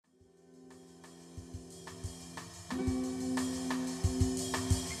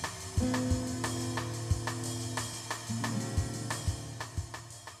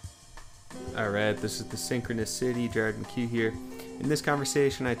Alright, this is the Synchronicity, Jared McHugh here. In this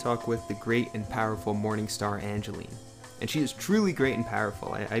conversation, I talk with the great and powerful Morningstar Angeline. And she is truly great and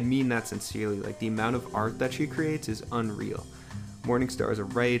powerful. I mean that sincerely. Like, the amount of art that she creates is unreal. Morningstar is a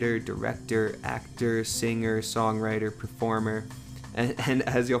writer, director, actor, singer, songwriter, performer, and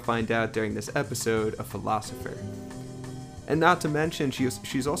as you'll find out during this episode, a philosopher. And not to mention,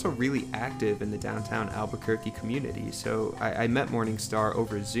 she's also really active in the downtown Albuquerque community. So I met Morningstar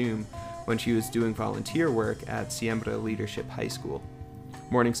over Zoom when she was doing volunteer work at Siembra Leadership High School.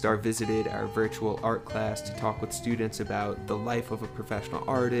 Morningstar visited our virtual art class to talk with students about the life of a professional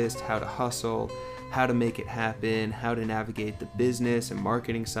artist, how to hustle, how to make it happen, how to navigate the business and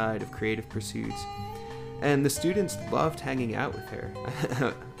marketing side of creative pursuits. And the students loved hanging out with her,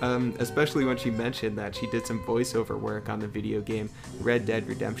 especially when she mentioned that she did some voiceover work on the video game Red Dead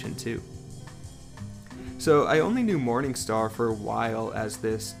Redemption 2. So I only knew Morningstar for a while as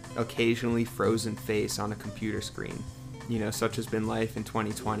this occasionally frozen face on a computer screen, such has been life in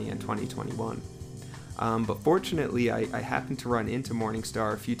 2020 and 2021. But fortunately, I happened to run into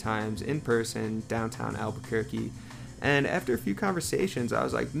Morningstar a few times in person downtown Albuquerque. And after a few conversations, I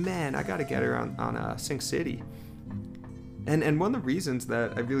was like, man, I gotta get her on Sync City. And one of the reasons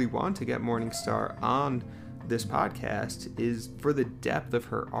that I really want to get Morningstar on this podcast is for the depth of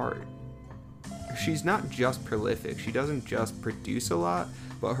her art. She's not just prolific, she doesn't just produce a lot,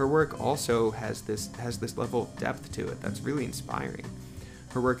 but her work also has this level of depth to it that's really inspiring.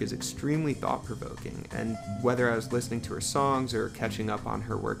 Her work is extremely thought-provoking, and whether I was listening to her songs or catching up on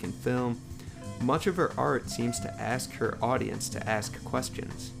her work in film, much of her art seems to ask her audience to ask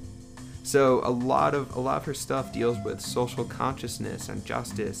questions. So a lot of her stuff deals with social consciousness and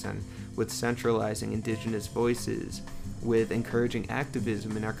justice, and with centralizing indigenous voices, with encouraging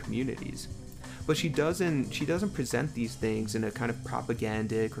activism in our communities. But she doesn't present these things in a kind of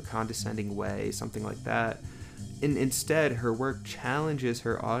propagandic or condescending way, something like that. Instead, her work challenges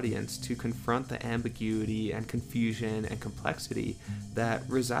her audience to confront the ambiguity and confusion and complexity that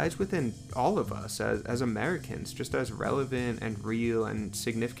resides within all of us as Americans, just as relevant and real and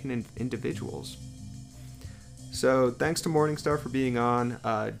significant individuals. So thanks to Morningstar for being on.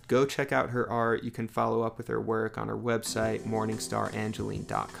 Go check out her art. You can follow up with her work on her website,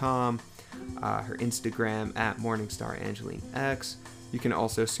 morningstarangeline.com, her Instagram at morningstarangelinex. You can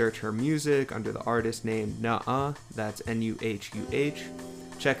also search her music under the artist name Nuh-Uh, that's Nuhuh.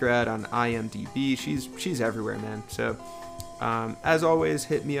 Check her out on IMDb. She's everywhere, man. So, as always,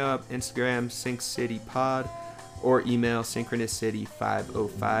 hit me up, Instagram, SyncCityPod, or email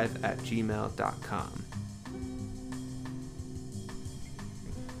synchronicity505@gmail.com.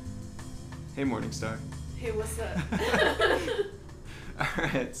 Hey, Morningstar. Hey, what's up?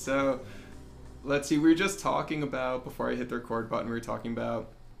 Alright, so let's see, we were just talking about, before I hit the record button, we were talking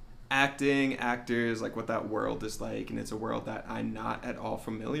about acting, actors, like what that world is like, and it's a world that I'm not at all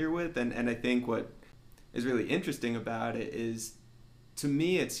familiar with, and I think what is really interesting about it is, to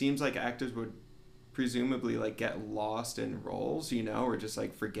me, it seems like actors would presumably like get lost in roles, or just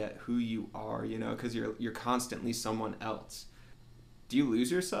like forget who you are, because you're constantly someone else. Do you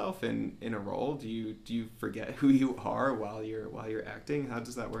lose yourself in a role? Do you forget who you are while you're acting? How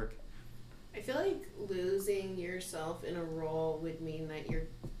does that work? I feel like losing yourself in a role would mean that you're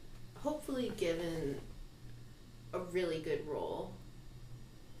hopefully given a really good role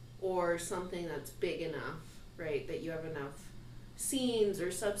or something that's big enough, right? That you have enough scenes or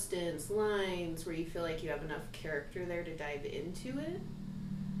substance, lines where you feel like you have enough character there to dive into it.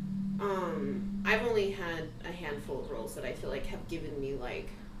 I've only had a handful of roles that I feel like have given me like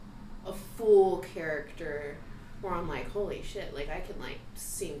a full character where I'm like, holy shit, like I can like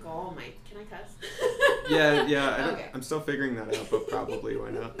sink all my... Can I cuss? Yeah. Okay. I'm still figuring that out, but probably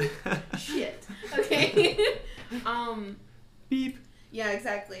why not? Shit. Okay. Beep. Yeah,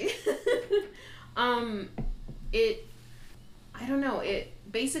 exactly. I don't know.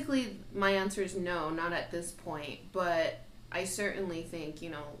 Basically, my answer is no, not at this point, but I certainly think,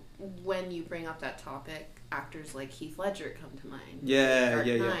 when you bring up that topic, actors like Heath Ledger come to mind. Dark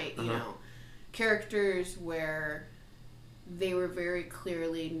Knight, characters where they were very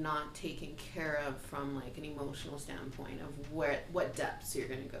clearly not taken care of from like an emotional standpoint of what depths you're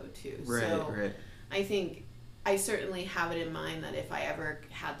going to go to. Right. I think I certainly have it in mind that if I ever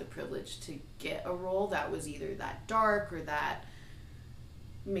had the privilege to get a role that was either that dark or that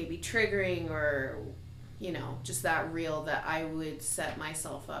maybe triggering or just that real, that I would set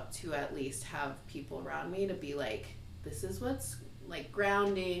myself up to at least have people around me to be like, this is what's like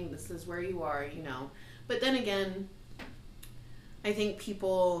grounding, this is where you are, But then again, I think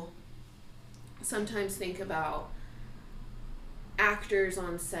people sometimes think about actors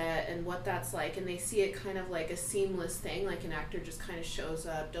on set and what that's like, and they see it kind of like a seamless thing, like an actor just kind of shows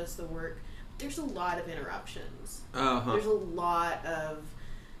up, does the work. There's a lot of interruptions. There's a lot of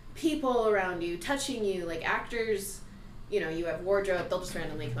people around you touching you, like actors, you know, you have wardrobe, they'll just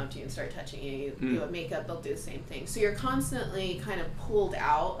randomly come up to you and start touching you. You have makeup, they'll do the same thing. So you're constantly kind of pulled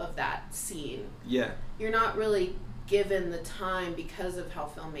out of that scene. Yeah. You're not really given the time, because of how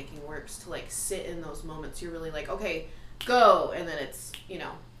filmmaking works, to like sit in those moments. You're really like, okay, go, and then it's, you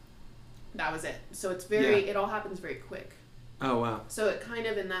know, that was it. So it's very, it all happens very quick. Oh, wow. So it kind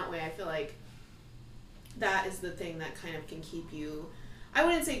of, in that way, I feel like that is the thing that kind of can keep you, I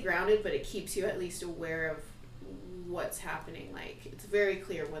wouldn't say grounded, but it keeps you at least aware of what's happening. Like, it's very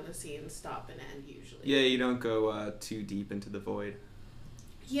clear when the scenes stop and end, usually. Yeah, you don't go too deep into the void.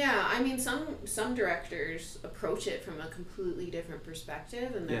 Yeah, I mean, some directors approach it from a completely different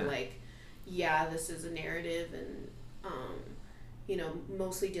perspective, and they're like, yeah, this is a narrative, and you know,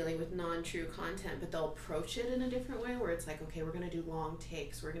 mostly dealing with non-true content, but they'll approach it in a different way, where it's like, okay, we're going to do long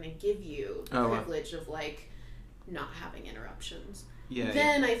takes, we're going to give you the privilege of like not having interruptions.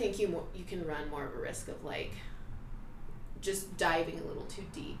 Then I think you can run more of a risk of like just diving a little too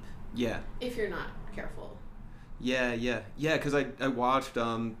deep. Yeah. If you're not careful. Yeah, because I watched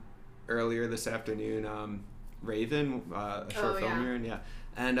earlier this afternoon Raven, a short film here,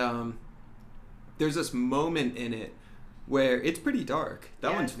 and there's this moment in it where it's pretty dark.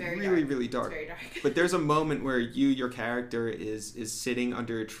 That one's really dark. It's very dark. But there's a moment where your character is sitting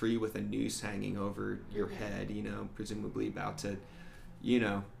under a tree with a noose hanging over your head, you know, presumably about to, you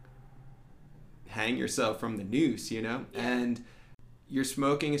know, hang yourself from the noose, you know? And you're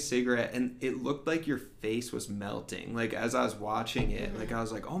smoking a cigarette, and it looked like your face was melting. Like, as I was watching it, like, I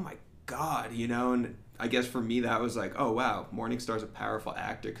was like, oh my God, you know? And I guess for me, that was like, oh wow, Morningstar's a powerful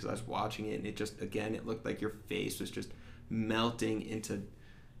actor, because I was watching it, and it just, again, it looked like your face was just melting into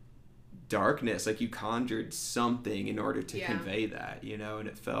darkness. Like, you conjured something in order to convey that, you know? And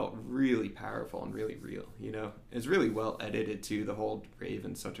it felt really powerful and really real, you know? It's really well edited, too. The whole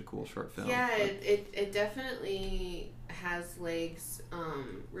Raven's such a cool short film. Yeah, it definitely has legs.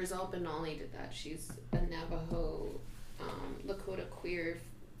 Rizal Benali did that. She's a Navajo, Lakota queer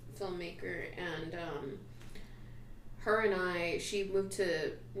filmmaker, and her and I, she moved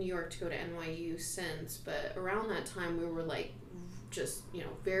to New York to go to NYU since, but around that time we were like just, you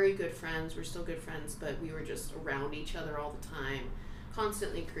know, very good friends. We're still good friends, but we were just around each other all the time,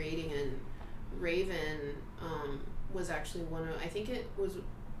 constantly creating. And Raven was actually one of, I think it was,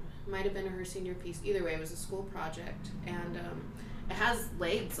 might have been her senior piece. Either way, it was a school project, and it has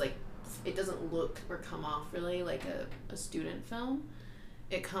legs. Like, it doesn't look or come off really like a student film.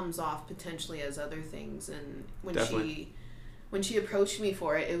 It comes off potentially as other things. And when she approached me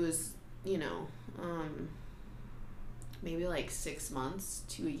for it, it was, you know, maybe like 6 months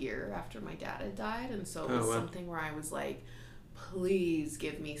to a year after my dad had died, and so it was something where I was like, please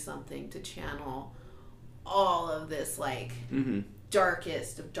give me something to channel all of this like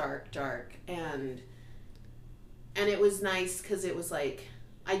darkest of dark, and it was nice because it was like,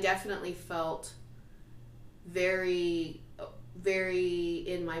 I definitely felt very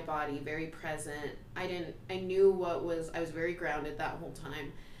in my body, very present. I knew I was very grounded that whole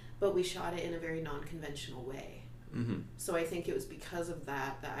time, but we shot it in a very non-conventional way. So I think it was because of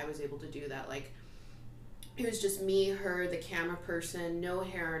that I was able to do that. Like, it was just me, her, the camera person, no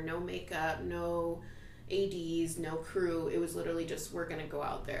hair, no makeup, no ADs, no crew. It was literally just, we're gonna go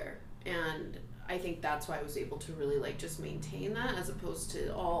out there. And I think that's why I was able to really like just maintain that, as opposed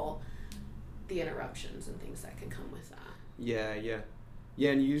to all the interruptions and things that can come with that. Yeah,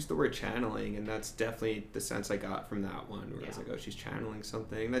 and you used the word channeling, and that's definitely the sense I got from that one, where I was like, oh, she's channeling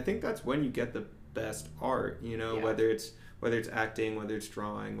something. And I think that's when you get the best art, you know, whether it's acting, whether it's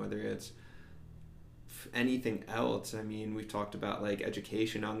drawing, whether it's anything else. I mean, we've talked about like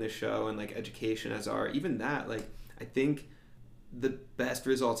education on this show, and like education as art, even that, like, I think the best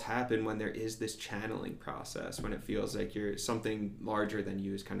results happen when there is this channeling process, when it feels like you're something larger than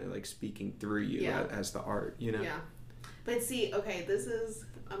you is kind of like speaking through you as the art, you know? But see, okay,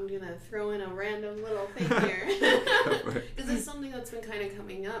 I'm gonna throw in a random little thing here, because it's something that's been kind of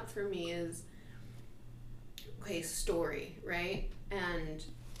coming up for me is, okay, story, right? And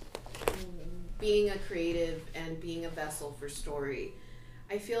being a creative and being a vessel for story,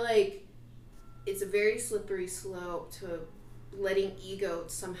 I feel like it's a very slippery slope to letting ego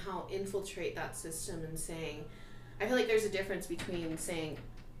somehow infiltrate that system, and saying, I feel like there's a difference between saying,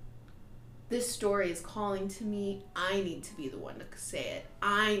 this story is calling to me, I need to be the one to say it,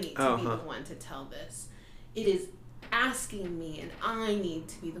 I need to be the one to tell this. It is asking me, and I need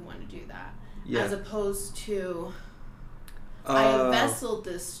to be the one to do that. As opposed to, I vesseled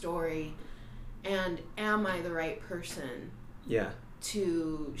this story, and am I the right person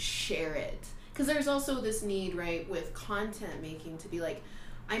to share it? Because there's also this need, right, with content making to be like,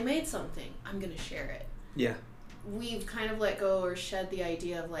 I made something, I'm going to share it. Yeah. We've kind of let go or shed the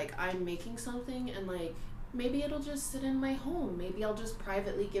idea of like, I'm making something and like, maybe it'll just sit in my home. Maybe I'll just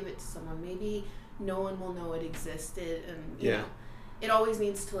privately give it to someone. Maybe no one will know it existed. And, you know, it always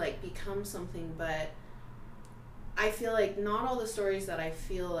needs to like become something. But I feel like not all the stories that I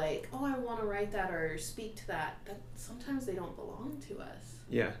feel like, oh, I want to write that or speak to that sometimes they don't belong to us.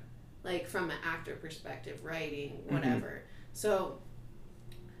 Yeah. Like from an actor perspective, writing, whatever. So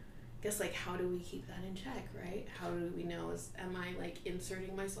I guess like, how do we keep that in check, right? How do we know, am I like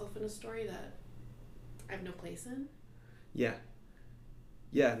inserting myself in a story that I have no place in? Yeah.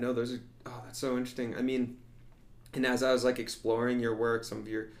 Yeah, no, that's so interesting. I mean, and as I was like exploring your work, some of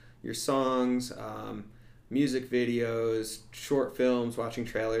your songs, music videos, short films, watching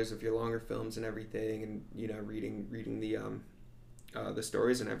trailers of your longer films and everything, and, you know, reading the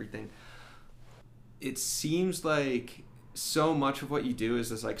stories and everything, it seems like so much of what you do is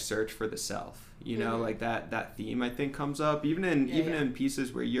this like search for the self, you know, like that theme I think comes up even in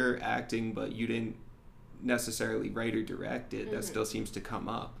pieces where you're acting but you didn't necessarily write or direct it. That still seems to come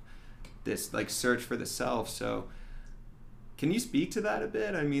up, this like search for the self. So can you speak to that a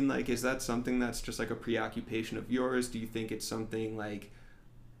bit? I mean, like, is that something that's just like a preoccupation of yours? Do you think it's something like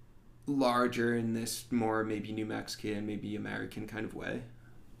larger in this more maybe New Mexican, maybe American kind of way?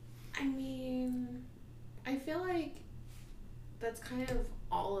 I mean, I feel like that's kind of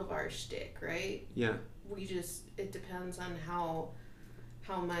all of our shtick, right? Yeah. It depends on how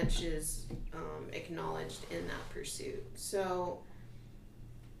much is acknowledged in that pursuit. So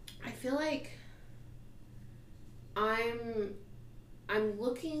I feel like I'm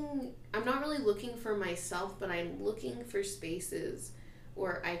not really looking for myself, but I'm looking for spaces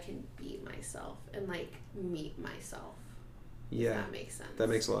where I can be myself and like meet myself. Yeah. If that makes sense. That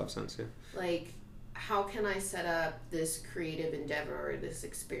makes a lot of sense, yeah. Like, how can I set up this creative endeavor or this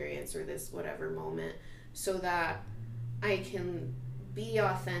experience or this whatever moment so that I can be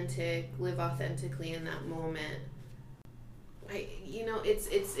authentic, live authentically in that moment?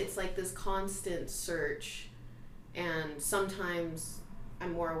 It's like this constant search, and sometimes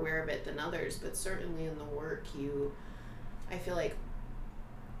I'm more aware of it than others, but certainly in the work I feel like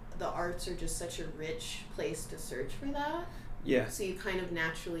the arts are just such a rich place to search for that. Yeah. So you kind of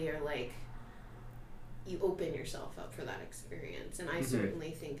naturally are like, you open yourself up for that experience. And I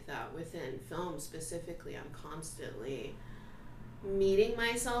certainly think that within film specifically, I'm constantly meeting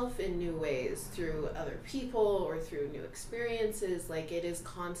myself in new ways through other people or through new experiences. Like, it is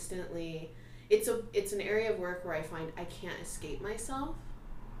constantly, it's an area of work where I find I can't escape myself.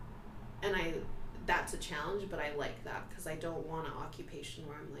 And that's a challenge, but I like that because I don't want an occupation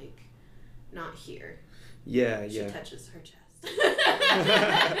where I'm like, not here. Yeah, she yeah. She touches her chest.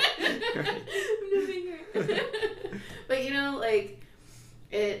 But you know, like,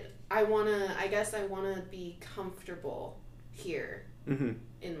 I guess I want to be comfortable here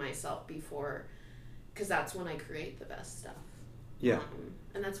in myself before, because that's when I create the best stuff. Yeah.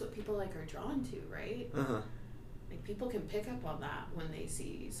 And that's what people like are drawn to, right? Like, people can pick up on that when they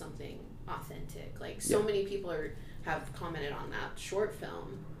see something authentic. Like, so many people have commented on that short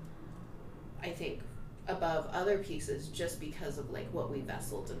film, I think, above other pieces, just because of like what we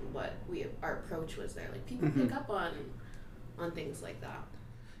vesseled and what our approach was there. Like, people pick up on things like that.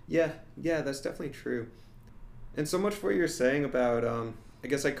 Yeah, that's definitely true. And so much for what you're saying about I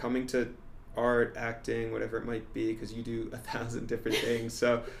guess like coming to art, acting, whatever it might be, because you do 1,000 different things.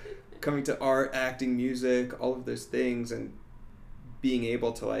 So coming to art, acting, music, all of those things, and being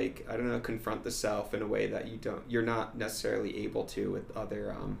able to, like, I don't know, confront the self in a way that you're not necessarily able to with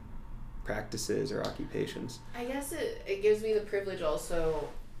other practices or occupations. I guess it gives me the privilege also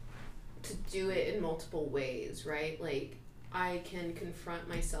to do it in multiple ways, right? Like, I can confront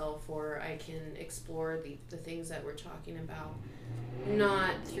myself, or I can explore the things that we're talking about,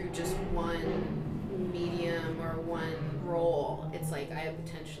 not through just one medium or one role. It's like I have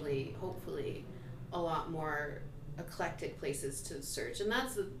potentially, hopefully, a lot more eclectic places to search. And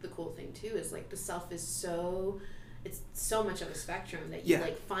that's the cool thing too, is like the self is it's so much of a spectrum that you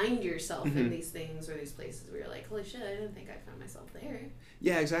like find yourself in these things or these places where you're like, holy shit, I didn't think I found myself there.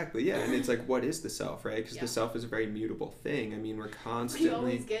 Yeah, exactly. Yeah, and it's like, what is the self, right? Because the self is a very mutable thing. I mean, we're constantly... We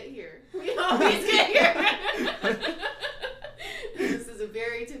always get here. This is a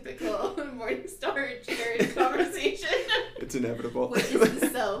very typical Morningstar Jared conversation. It's inevitable. What is the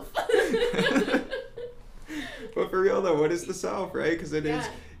self? But for real though, what is the self, right? Because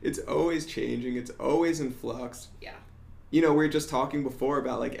it's always changing, it's always in flux. Yeah. you know, we were just talking before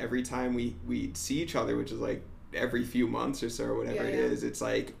about like every time we see each other, which is like every few months or so or whatever it is, it's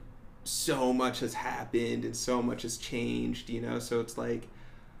like so much has happened and so much has changed, you know. So it's like,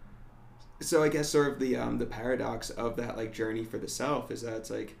 so I guess sort of the paradox of that like journey for the self is that it's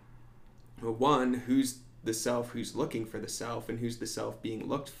like, well, one, who's the self who's looking for the self, and who's the self being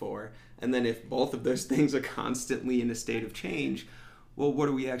looked for? And then if both of those things are constantly in a state of change, well, what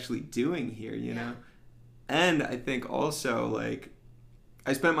are we actually doing here, you know? And I think also, like,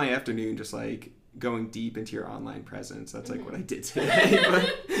 I spent my afternoon just like going deep into your online presence. That's like what I did today.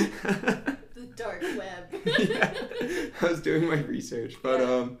 But the dark web. Yeah, I was doing my research,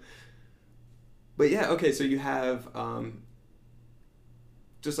 but yeah, okay. So you have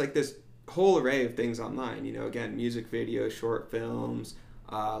just like this whole array of things online. You know, again, music videos, short films,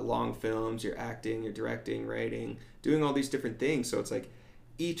 long films. You're acting, you're directing, writing, doing all these different things. So it's like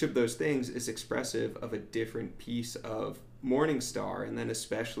each of those things is expressive of a different piece of Morningstar, and then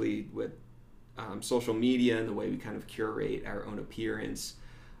especially with social media and the way we kind of curate our own appearance,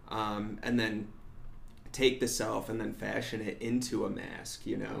 and then take the self and then fashion it into a mask,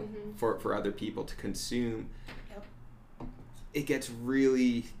 you know, for other people to consume. It gets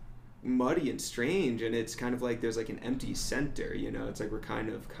really muddy and strange, and it's kind of like there's like an empty center, you know. It's like we're kind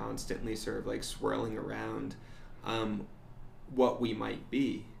of constantly sort of like swirling around what we might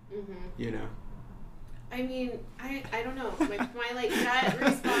be, you know. I mean, I don't know. My like gut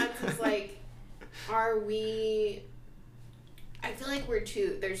response is like, are we? I feel like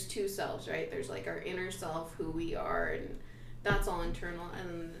there's two selves, right? There's like our inner self, who we are, and that's all internal,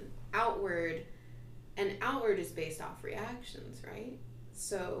 and outward is based off reactions, right?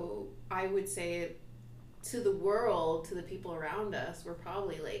 So I would say to the world, to the people around us, we're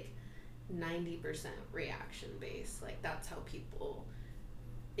probably like 90% reaction based. Like that's how people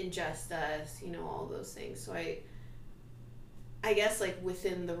ingest us, you know, all those things. So I guess like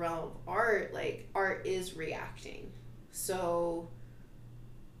within the realm of art, like art is reacting. So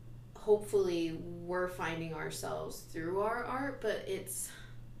hopefully we're finding ourselves through our art, but it's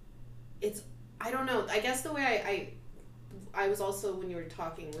I don't know. I guess the way I was also, when you were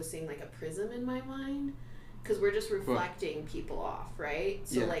talking, was seeing like a prism in my mind, because we're just reflecting people off, right?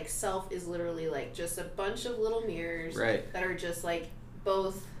 So like self is literally like just a bunch of little mirrors that are just like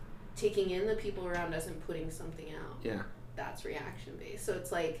both taking in the people around us and putting something out. Yeah. That's reaction based. So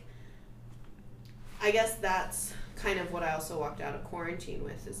it's like, I guess that's kind of what I also walked out of quarantine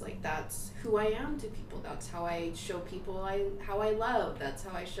with, is like that's who I am to people. That's how I show people how I love. That's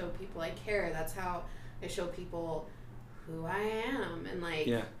how I show people I care. That's how I show people who I am. And like,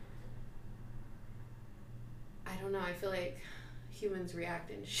 I don't know, I feel like humans react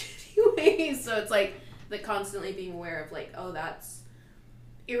in shitty ways. So it's like the constantly being aware of like, oh, that's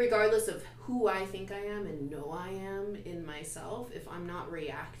irregardless of who I think I am and know I am in myself, if I'm not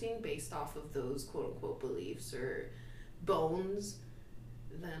reacting based off of those quote unquote beliefs or bones,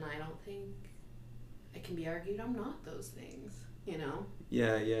 then I don't think it can be argued I'm not those things, you know?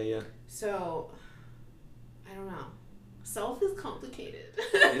 Yeah. So, I don't know. Self is complicated.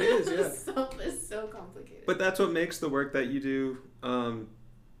 It is, yeah. Self is so complicated. But that's what makes the work that you do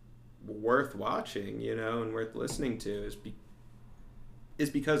worth watching, you know, and worth listening to, is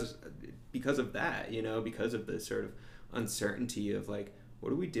because of that, you know, because of the sort of uncertainty of like,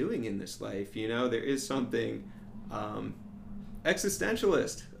 what are we doing in this life, you know? There is something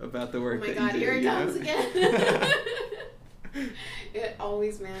existentialist about the work that you do. Oh my God, here it comes again. It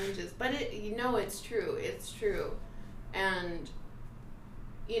always manages, but it's true. It's true. And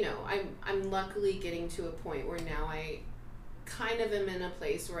you know, I'm luckily getting to a point where now I kind of am in a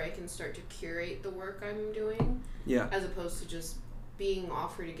place where I can start to curate the work I'm doing, as opposed to just being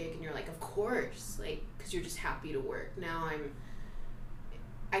offered a gig and you're like, of course, like, because you're just happy to work. Now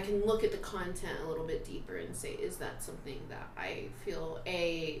I can look at the content a little bit deeper and say, is that something that I feel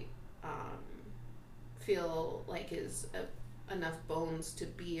like is enough bones to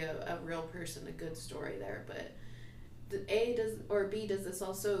be a real person, a good story there. But does this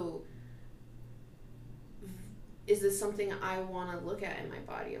also, is this something I want to look at in my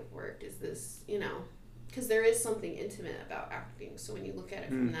body of work? Is this, you know, because there is something intimate about acting. So when you look at it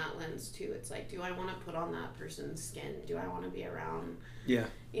from that lens too, it's like, do I want to put on that person's skin? Do I want to be around,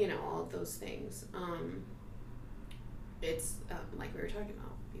 you know, all of those things? It's like we were talking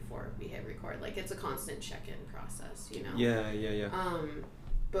about before we hit record, like it's a constant check-in process, you know? Yeah.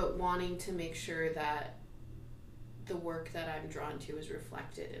 But wanting to make sure that the work that I'm drawn to is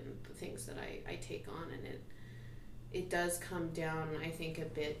reflected in the things that I take on. And it does come down, I think, a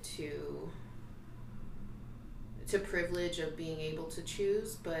bit to privilege of being able to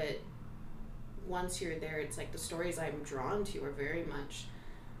choose, but once you're there, it's like the stories I'm drawn to are very much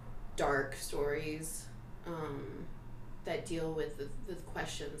dark stories that deal with the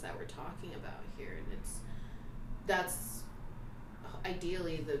questions that we're talking about here, and that's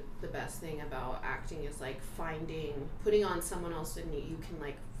ideally the best thing about acting is like putting on someone else and you can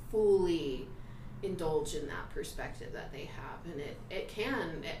like fully indulge in that perspective that they have,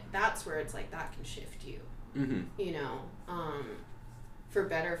 and that's where it's like that can shift you, you know, for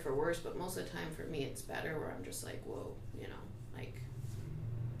better, for worse, but most of the time for me it's better, where I'm just like, whoa, you know, like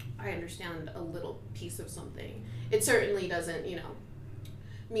I understand a little piece of something. It certainly doesn't, you know,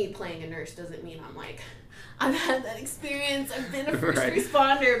 me playing a nurse doesn't mean I'm like, I've had that experience, I've been a first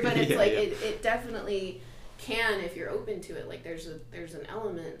responder, but it's it definitely can, if you're open to it. Like there's an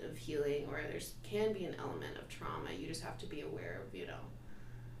element of healing, or can be an element of trauma. You just have to be aware of, you know,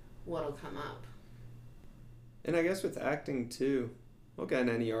 what'll come up. And I guess with acting too, well, again,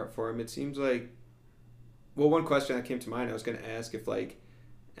 any art form, it seems like, well, one question that came to mind, I was going to ask if like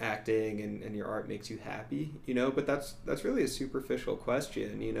acting and your art makes you happy, you know, but that's really a superficial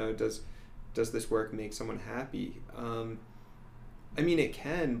question, you know. Does this work make someone happy? I mean, it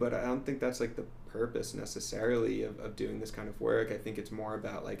can, but I don't think that's like the purpose necessarily of doing this kind of work. I think it's more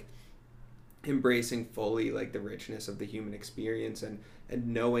about like embracing fully like the richness of the human experience and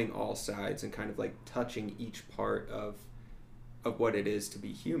knowing all sides and kind of like touching each part of what it is to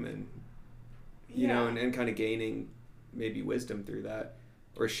be human, you know, and kind of gaining maybe wisdom through that,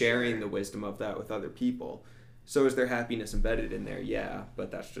 or sharing the wisdom of that with other people. So is there happiness embedded in there? Yeah, but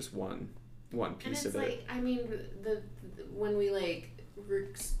that's just one piece of it. And it's like, I mean, the when we like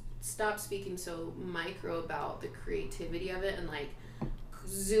stop speaking so micro about the creativity of it and like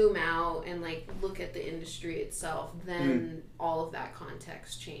zoom out and like look at the industry itself, then all of that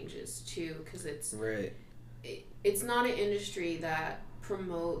context changes too, because it's not an industry that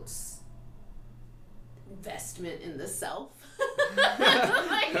promotes investment in the self.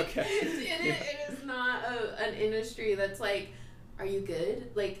 Like, okay. It is not an industry that's like, are you good?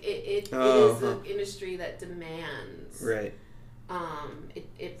 Like it is an industry that demands. Right.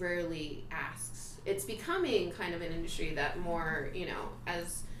 It rarely asks. It's becoming kind of an industry that more, you know,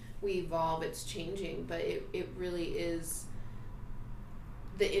 as we evolve, it's changing, but it really is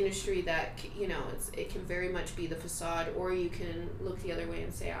the industry that, you know, it can very much be the facade, or you can look the other way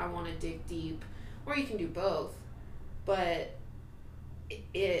and say, I want to dig deep, or you can do both. But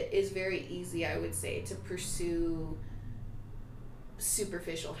it is very easy, I would say, to pursue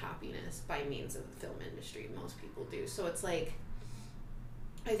superficial happiness by means of the film industry. Most people do. So it's like,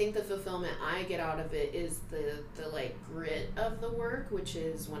 I think the fulfillment I get out of it is the like grit of the work, which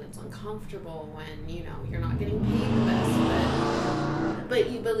is when it's uncomfortable, when, you know, you're not getting paid the best,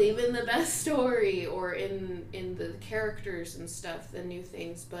 but you believe in the best story, or in the characters and stuff, the new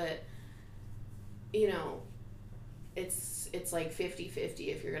things. But, you know, it's like 50-50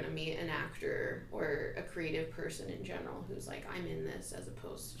 if you're going to meet an actor or a creative person in general who's like, I'm in this, as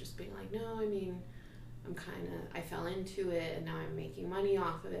opposed to just being like, no, I mean, I fell into it and now I'm making money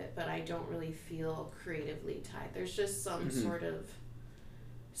off of it, but I don't really feel creatively tied. There's just some sort of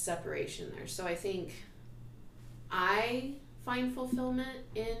separation there. So I think I find fulfillment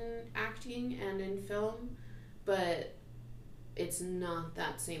in acting and in film, but it's not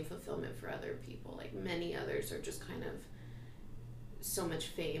that same fulfillment for other people. Like many others are just kind of, so much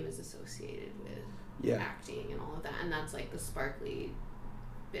fame is associated with acting and all of that, and that's like the sparkly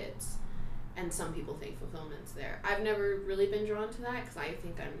bits. And some people think fulfillment's there. I've never really been drawn to that because I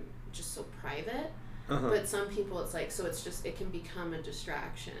think I'm just so private. But some people, it's like, so it's just, it can become a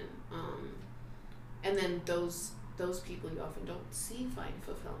distraction. And then those people you often don't find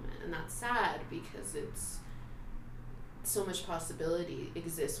fulfillment, and that's sad, because it's so much possibility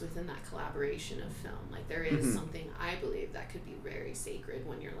exists within that collaboration of film. Like there is something, I believe, that could be very sacred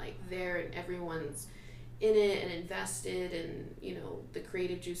when you're like there and everyone's in it and invested, and, you know, the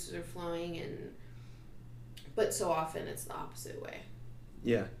creative juices are flowing, but so often it's the opposite way.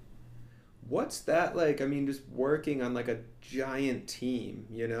 Yeah. What's that like? I mean, just working on like a giant team,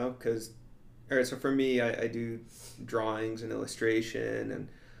 you know, because, all right, so for me, I do drawings and illustration,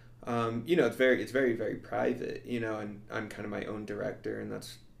 and you know, it's very, very private, you know, and I'm kind of my own director, and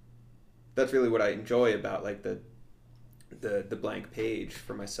that's really what I enjoy about like the blank page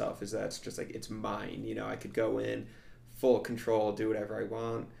for myself, is that it's just like, it's mine, you know. I could go in full control, do whatever I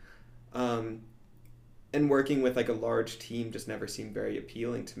want, and working with like a large team just never seemed very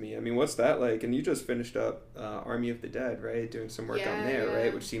appealing to me. I mean, what's that like? And you just finished up Army of the Dead, right? Doing some work on there,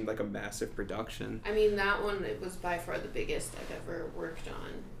 right? Which seemed like a massive production. I mean, that one, it was by far the biggest I've ever worked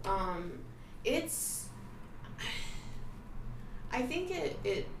on. I think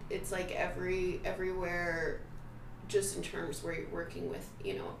it's like everywhere, just in terms where you're working with,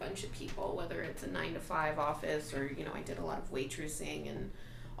 you know, a bunch of people, whether it's a 9 to 5 office or, you know, I did a lot of waitressing and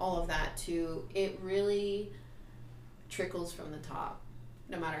all of that too. It really trickles from the top,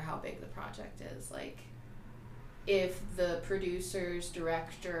 no matter how big the project is. Like, if the producers,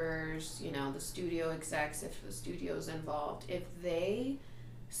 directors, you know, the studio execs, if the studio's involved, if they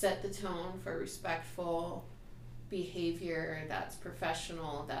set the tone for respectful behavior that's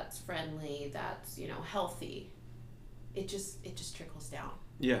professional, that's friendly, that's, you know, healthy, it just trickles down.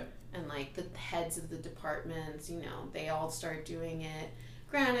 Yeah. And like the heads of the departments, you know, they all start doing it.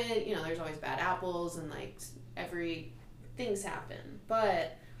 Granted, you know, there's always bad apples and like things happen,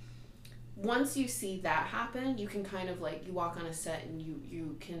 but once you see that happen, you can kind of like, you walk on a set and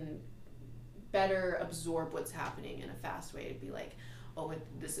you can better absorb what's happening in a fast way, to be like, oh,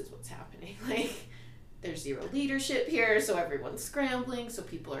 this is what's happening. Like, there's zero leadership here, so everyone's scrambling, so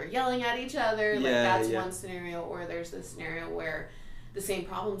people are yelling at each other. Like, that's one scenario. Or there's this scenario where the same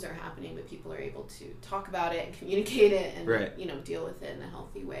problems are happening, but people are able to talk about it and communicate it and, you know, deal with it in a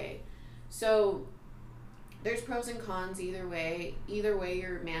healthy way. So there's pros and cons either way. Either way,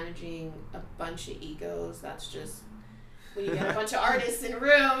 you're managing a bunch of egos. That's just, when you get a bunch of artists in a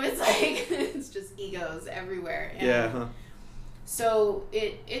room, it's like, it's just egos everywhere. And so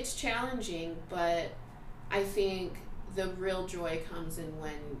it's challenging, but I think the real joy comes in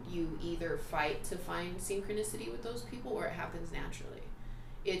when you either fight to find synchronicity with those people or it happens naturally.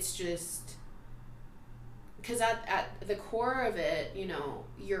 It's just, because at the core of it, you know,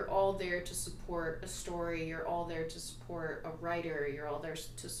 you're all there to support a story, you're all there to support a writer, you're all there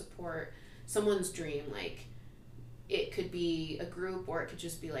to support someone's dream. Like, it could be a group or it could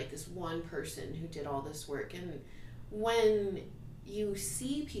just be like this one person who did all this work. And when you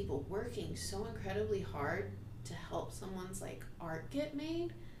see people working so incredibly hard to help someone's like art get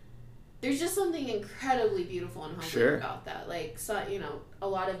made, there's just something incredibly beautiful and humbling about that. Like, so, you know, a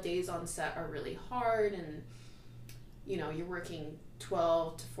lot of days on set are really hard, and, you know, you're working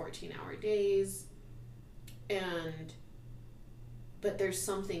 12 to 14 hour days, but there's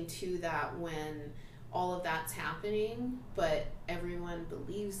something to that when all of that's happening, but everyone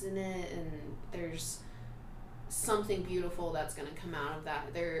believes in it, and there's something beautiful that's going to come out of that.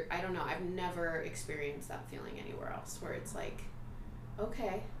 I don't know, I've never experienced that feeling anywhere else, where it's like,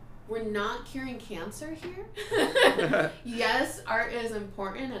 okay, we're not curing cancer here. Yes, art is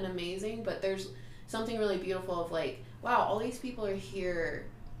important and amazing, but there's something really beautiful of like, wow, all these people are here.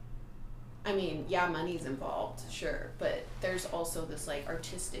 I mean, yeah, money's involved, sure, but there's also this like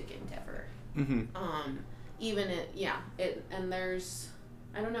artistic endeavor. And there's,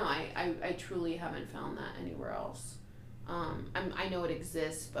 I don't know, I truly haven't found that anywhere else. I know it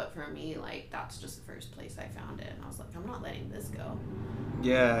exists, but for me, like, that's just the first place I found it, and I was like, I'm not letting this go.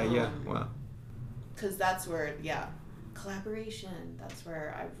 Wow. Because that's where, collaboration, that's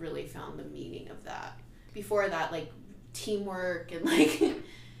where I've really found the meaning of that. Before that, like, teamwork and, like,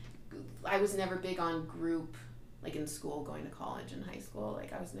 I was never big on group, like, in school, going to college and high school.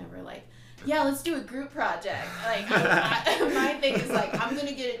 Like, I was never like, yeah, let's do a group project. Like, my thing is, like, I'm going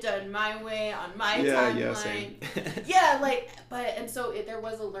to get it done my way, on my timeline. There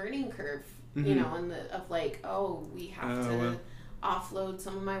was a learning curve, you know, of like, oh, we have to offload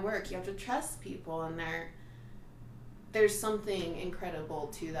some of my work. You have to trust people, and there's something incredible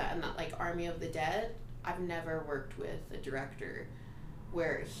to that. And that, like, Army of the Dead, I've never worked with a director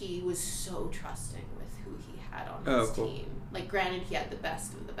where he was so trusting with who he had on his team. Like, granted, he had the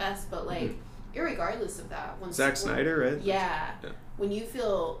best of the best, but, like, irregardless of that, Zack Snyder, right? Yeah. When you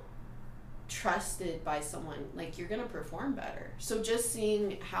feel trusted by someone, like, you're gonna perform better. So just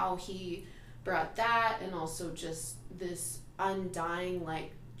seeing how he brought that, and also just this undying,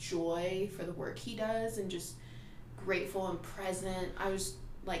 like, joy for the work he does, and just grateful and present, I was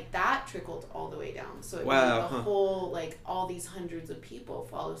like, that trickled all the way down. So it made the whole, like, all these hundreds of people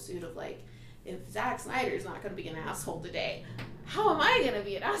follow suit of, like, if Zack Snyder's not going to be an asshole today, how am I going to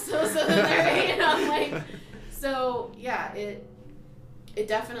be an asshole? So then they're, you know, like, so, yeah, it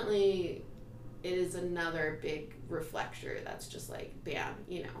definitely, it is another big reflector that's just like, bam,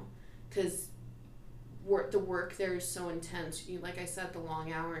 you know, because the work there is so intense. You, like I said, the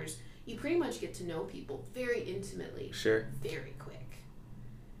long hours, you pretty much get to know people very intimately. Sure. Very quick.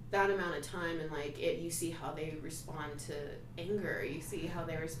 That amount of time, and like you see how they respond to anger, you see how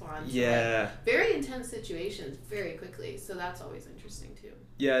they respond to like, very intense situations very quickly. So that's always interesting too.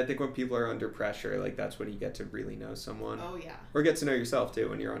 Yeah, I think when people are under pressure, like, that's when you get to really know someone. Oh yeah. Or get to know yourself too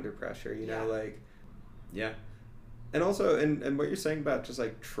when you're under pressure, you know, like, and also and what you're saying about just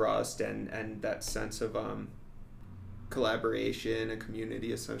like trust and that sense of collaboration, a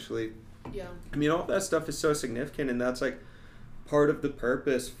community, essentially. Yeah. I mean, all that stuff is so significant, and that's like part of the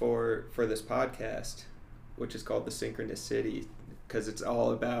purpose for this podcast, which is called the Synchronicity, because it's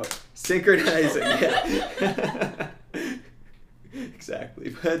all about synchronizing. Yeah.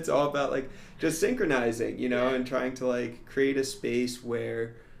 Exactly. But it's all about like just synchronizing, you know, and trying to like create a space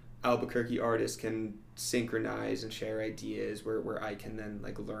where Albuquerque artists can synchronize and share ideas, where I can then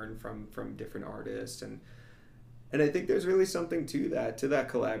like learn from different artists, and I think there's really something to that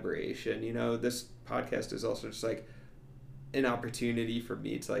collaboration. You know, this podcast is also just like an opportunity for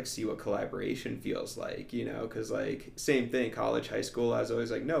me to like see what collaboration feels like, you know, because like same thing, college, high school, I was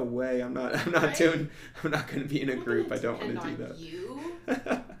always like, no way, I'm not right? I'm not going to be in a group. I don't want to do that. You.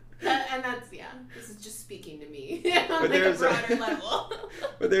 And that's, this is just speaking to me on like a broader level.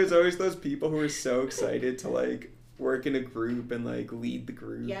 But there's always those people who are so excited to like work in a group and like lead the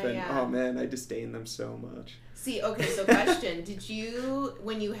group, oh man, I disdain them so much. See, okay, so question, did you,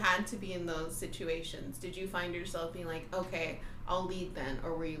 when you had to be in those situations, did you find yourself being like, okay, I'll lead then,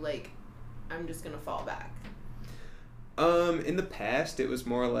 or were you like, I'm just gonna fall back? In the past, it was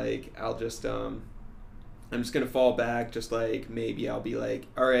more like, I'm just gonna fall back, just like, maybe I'll be like,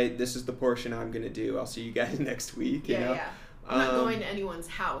 all right, this is the portion I'm gonna do, I'll see you guys next week, you know? I'm not going to anyone's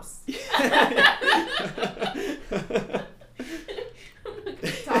house. I'm not gonna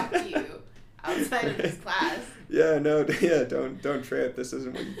talk to you outside of this class. Don't trip. This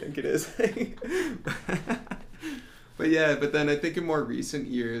isn't what you think it is. But then I think in more recent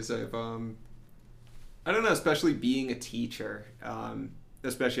years, I've I don't know, especially being a teacher,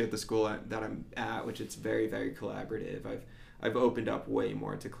 especially at the school that I'm at, which it's very, very collaborative. I've opened up way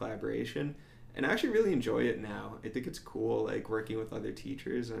more to collaboration, and I actually really enjoy it now. I think it's cool, like working with other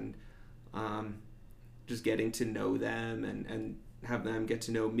teachers and just getting to know them and have them get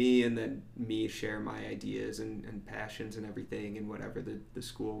to know me, and then me share my ideas and passions and everything, and whatever the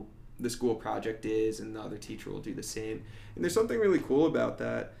school project is, and the other teacher will do the same. And there's something really cool about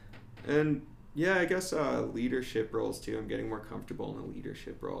that. And yeah, I guess leadership roles too. I'm getting more comfortable in a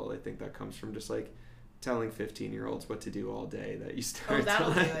leadership role. I think that comes from just like telling 15-year-olds what to do all day, that you start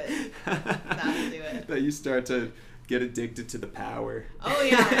that'll do it. That'll do it. That you start to get addicted to the power. Oh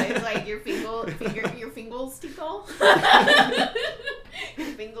yeah, it's like your fingers tickle.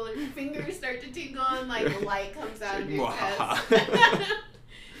 Your fingers start to tickle, and like the light comes out of your chest.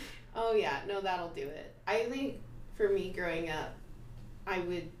 Oh yeah, no, that'll do it. I think for me growing up,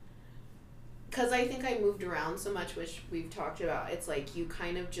 because I think I moved around so much, which we've talked about. It's like you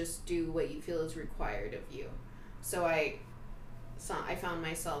kind of just do what you feel is required of you. So I found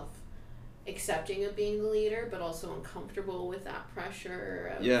myself accepting of being the leader, but also uncomfortable with that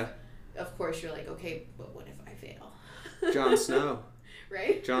pressure. Of course, you're like, okay, but what if I fail? Jon Snow.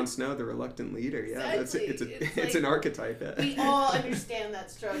 Right? Jon Snow, the reluctant leader. Yeah, exactly. It's like, an archetype. We all understand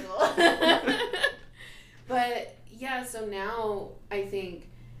that struggle. But yeah, so now I think,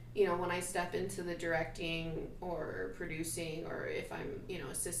 you know, when I step into the directing or producing, or if I'm, you know,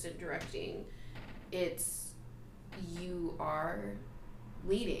 assistant directing, it's you are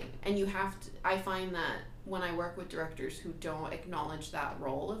leading, and you have to. I find that when I work with directors who don't acknowledge that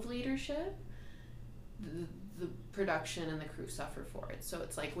role of leadership, the production and the crew suffer for it. So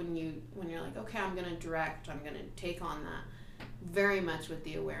it's like when you're like, okay, I'm gonna direct, I'm gonna take on that, very much with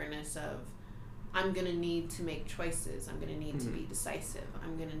the awareness of I'm gonna need to make choices, I'm gonna need to be decisive,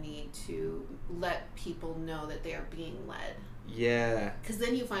 I'm gonna need to let people know that they are being led. Yeah. Because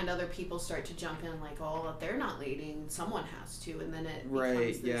then you find other people start to jump in like, oh, they're not leading, someone has to, and then it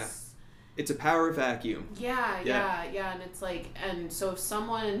becomes this... It's a power vacuum. Yeah, and it's like, and so if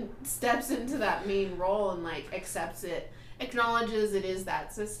someone steps into that main role and like accepts it, acknowledges it is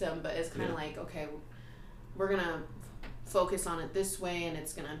that system, but it's kind of like, okay, we're gonna focus on it this way, and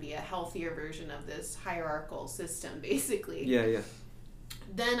it's gonna be a healthier version of this hierarchical system, basically. Yeah.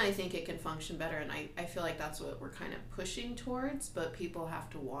 Then I think it can function better, and I feel like that's what we're kind of pushing towards, but people have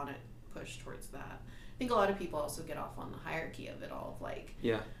to want to push towards that. I think a lot of people also get off on the hierarchy of it all, of like,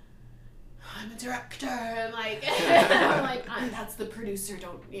 I'm a director, and like, or like, that's the producer,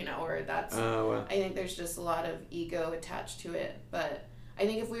 don't, you know, or that's, I think there's just a lot of ego attached to it, but I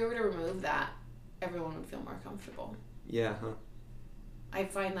think if we were to remove that, everyone would feel more comfortable. Yeah, huh? I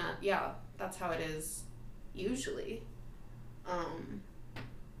find that, that's how it is usually.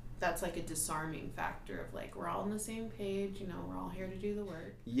 That's like a disarming factor of like, we're all on the same page, you know, we're all here to do the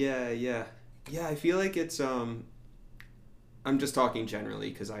work. Yeah, I feel like it's, I'm just talking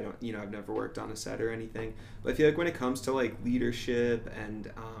generally because I don't, you know, I've never worked on a set or anything, but I feel like when it comes to like leadership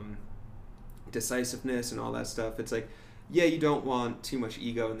and decisiveness and all that stuff, it's like, yeah, you don't want too much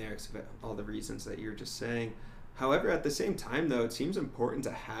ego in there because of all the reasons that you're just saying, However, at the same time, though, it seems important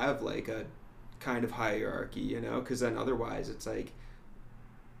to have like a kind of hierarchy, you know, because then otherwise it's like,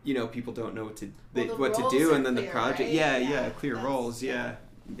 you know, people don't know what to do, and then the project, right? Clear roles,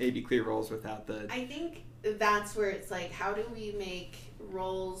 maybe clear roles without the. I think that's where it's like, how do we make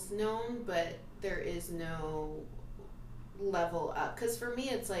roles known, but there is no level up? Because for me,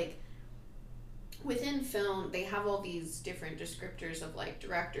 it's like, within film, they have all these different descriptors of like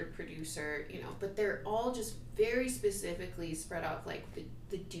director, producer, you know, but they're all just very specifically spread out like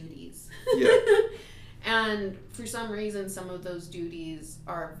the duties. Yeah. And for some reason, some of those duties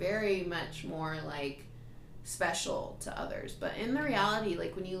are very much more like special to others. But in the reality,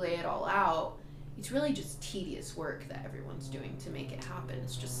 like when you lay it all out, it's really just tedious work that everyone's doing to make it happen.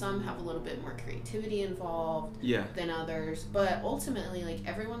 It's just some have a little bit more creativity involved than others. But ultimately, like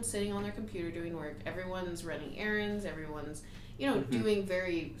everyone's sitting on their computer doing work. Everyone's running errands. Everyone's, you know, doing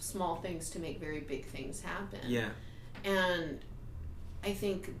very small things to make very big things happen. Yeah. And I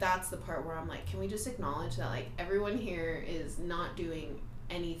think that's the part where I'm like, can we just acknowledge that like everyone here is not doing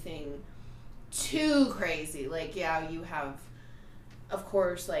anything too crazy? Like, yeah, you have, of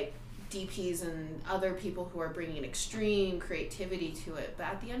course, like DPs and other people who are bringing extreme creativity to it, but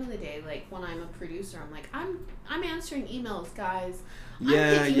at the end of the day, like when I'm a producer, I'm like, I'm answering emails, guys. I'm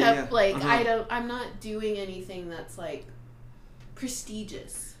picking up like I'm not doing anything that's like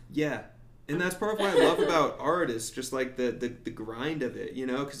prestigious. Yeah. And that's part of what I love about art is just like the grind of it, you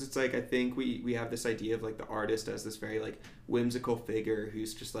know, because it's like I think we have this idea of like the artist as this very like whimsical figure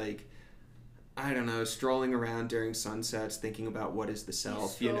who's just like, I don't know, strolling around during sunsets thinking about what is the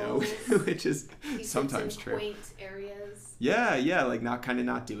self, you know, which is sometimes true. Quaint areas. Yeah, like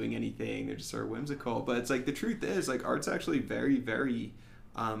not doing anything. They're just sort of whimsical. But it's like the truth is like art's actually very, very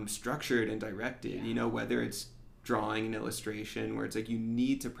structured and directed, you know, whether it's drawing and illustration where it's like you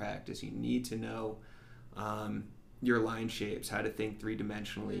need to practice, you need to know your line shapes, how to think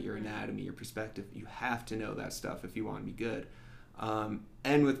three-dimensionally, your anatomy, your perspective. You have to know that stuff if you want to be good.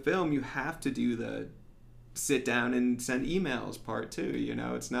 And with film, you have to do the sit down and send emails part too, you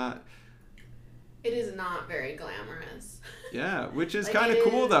know, it is not very glamorous. Yeah, which is like kind of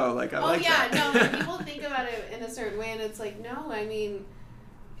cool though, like I like that. No, like, people think about it in a certain way and it's like, no, I mean,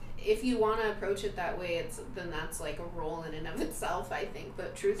 if you want to approach it that way, then that's like a role in and of itself, I think.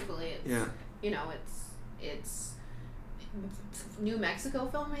 But truthfully, it's you know, it's New Mexico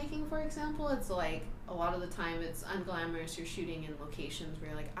filmmaking, for example. It's like a lot of the time it's unglamorous. You're shooting in locations where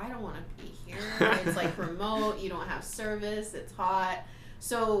you're like, I don't want to be here. It's like remote. You don't have service. It's hot.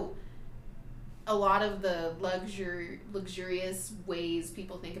 So a lot of the luxurious ways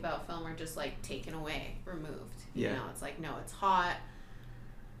people think about film are just like taken away, removed. You know, it's like, no, it's hot.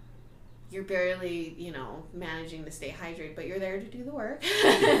 You're barely, you know, managing to stay hydrated, but you're there to do the work.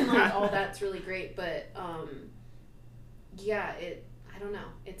 And like all that's really great. But I don't know.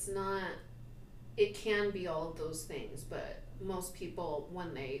 It's not, it can be all of those things, but most people,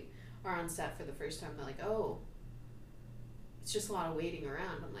 when they are on set for the first time, they're like, oh, it's just a lot of waiting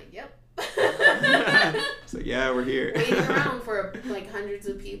around. I'm like, yep. So yeah, we're here. Waiting around for like hundreds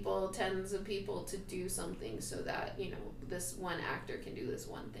of people, tens of people to do something so that, you know, this one actor can do this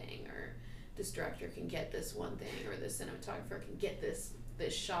one thing, or this director can get this one thing, or this cinematographer can get this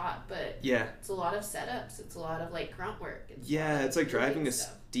shot. But it's a lot of setups. It's a lot of like grunt work. It's like driving a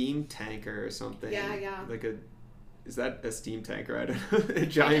steam tanker or something. Yeah. Like is that a steam tanker? I don't know. A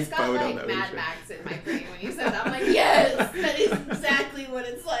giant boat on the ocean. Mad Max in my brain when you said that. I'm like, yes, that is exactly what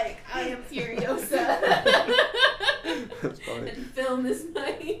it's like. I am Furiosa. That's funny. And film is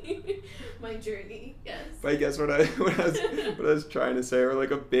my journey. Yes. But I guess what I was trying to say, or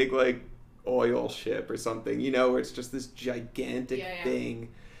like a big like oil ship or something, you know, where it's just this gigantic thing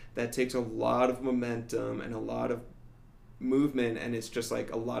that takes a lot of momentum and a lot of movement, and it's just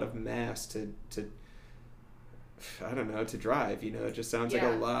like a lot of mass to I don't know, to drive, you know. It just sounds like a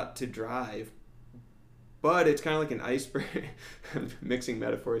lot to drive, but it's kind of like an iceberg. I'm mixing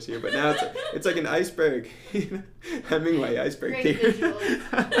metaphors here, but now it's like an iceberg. Hemingway iceberg theory.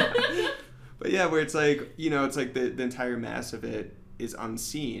 But yeah, where it's like, you know, it's like the entire mass of it is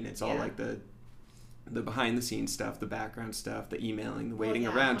unseen. It's all like the behind the scenes stuff, the background stuff, the emailing, the waiting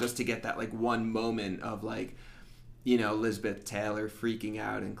around just to get that like one moment of like, you know, Elizabeth Taylor freaking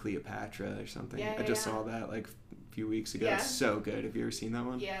out in Cleopatra or something. I just saw that like a few weeks ago. It's so good. Have you ever seen that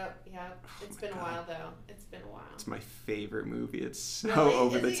one? Yeah. It's been a while though. It's been a while. It's my favorite movie. It's so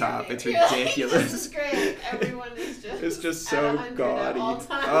over the top. It's ridiculous. This is great. Everyone is just it's just so gaudy.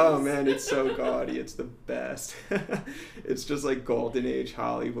 Oh man, it's so gaudy. It's the best. It's just like golden age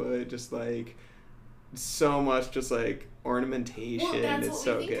Hollywood, just like so much just like ornamentation. Well, that's it's what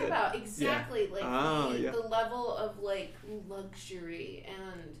so we think good. about. Exactly. Yeah. Like Oh, the, yeah. the level of like luxury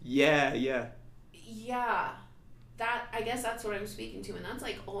and Yeah. yeah, that, I guess that's what I'm speaking to, and that's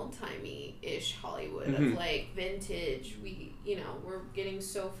like old-timey-ish Hollywood of Mhm. like vintage. We're getting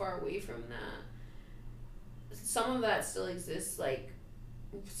so far away from that. Some of that still exists, like,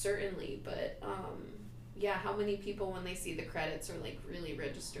 certainly, but yeah, how many people when they see the credits are like really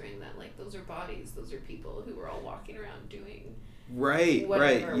registering that like those are bodies, those are people who were all walking around doing Right.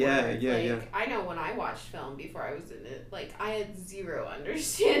 whatever Yeah. work. Yeah. Like, Yeah. I know when I watched film before I was in it, like I had zero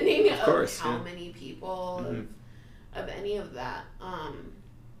understanding of course, how yeah. many people Mhm. of any of that.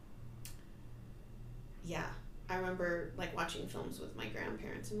 Yeah. I remember like watching films with my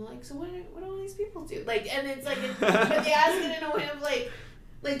grandparents and like, so what do all these people do? Like, and it's like, but they ask it in a way of like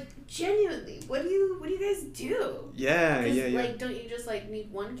genuinely, what do you guys do? Yeah. 'Cause, Yeah. Yeah. like, don't you just like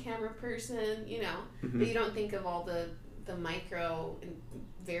need one camera person, Mhm. But you don't think of all the micro and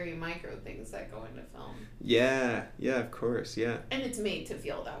very micro things that go into film. Yeah. Yeah. Of course. Yeah. And it's made to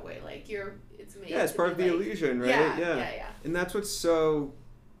feel that way, like it's made. Yeah. It's to part be of the like, illusion, right? Yeah. And that's what's so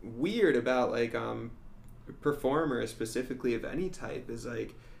weird about like performers specifically of any type is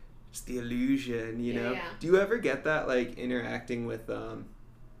like it's the illusion, Yeah. Do you ever get that like interacting with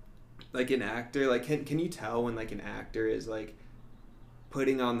like an actor? Like can you tell when like an actor is like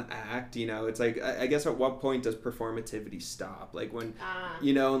putting on the act? It's like I guess at what point does performativity stop? Like when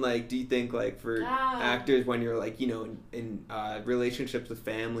and like do you think like for actors when you're like in relationships with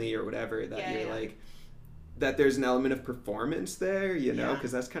family or whatever that you're like that there's an element of performance there,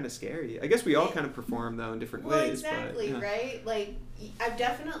 because that's kind of scary. I guess we all kind of perform though in different ways. Exactly, but, right? Like I've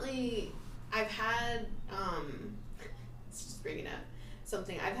had let's just bring it up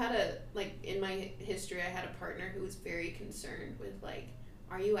something. I've had in my history I had a partner who was very concerned with like,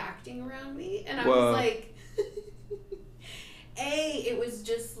 are you acting around me? And I was like it was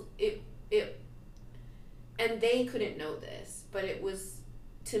just it and they couldn't know this, but it was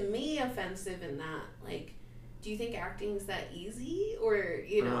to me offensive in that like, do you think acting is that easy? Or,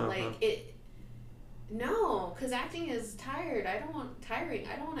 no, because acting is tiring. I don't want to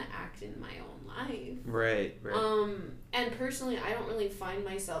act in my own life. Right. And personally, I don't really find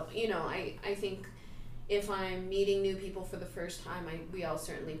myself, I think if I'm meeting new people for the first time, we all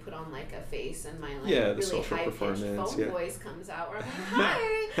certainly put on like a face and my like really high-pitched phone voice comes out where I'm like,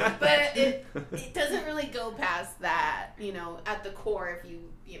 hi! But it doesn't really go past that, at the core if you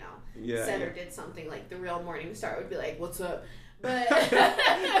said or did something like the real Morningstar would be like, what's up? But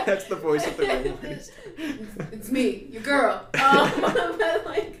that's the voice of the real Morningstar. It's me, your girl. But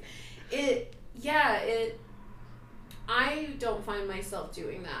like I don't find myself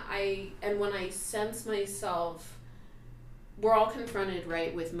doing that. And when I sense myself, we're all confronted,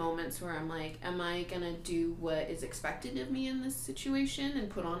 right, with moments where I'm like, am I gonna do what is expected of me in this situation and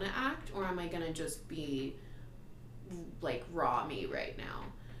put on an act, or am I gonna just be like raw me right now?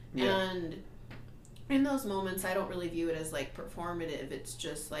 Yeah. And in those moments, I don't really view it as like performative. It's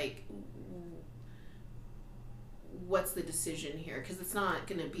just like, what's the decision here? Because it's not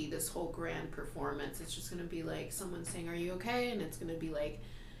going to be this whole grand performance. It's just going to be like someone saying, are you okay? And it's going to be like,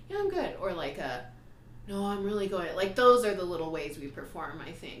 yeah, I'm good. Or like no, I'm really going. Like those are the little ways we perform,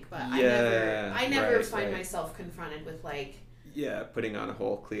 I think. But I never find myself confronted with like, putting on a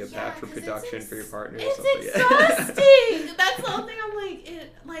whole Cleopatra production for your partner or it's something. Exhausting. That's the whole thing. I'm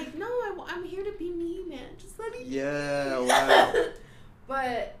like, no, I'm here to be me, man. Just let me be me. Wow.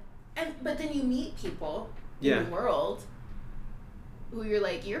 But then you meet people in the world who you're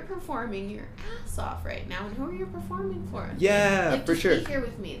like, you're performing your ass off right now, and who are you performing for? Yeah, like, for sure. Be here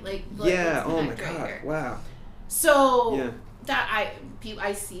with me, like oh my god, here. wow. So that I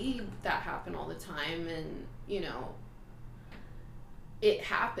see that happen all the time, and it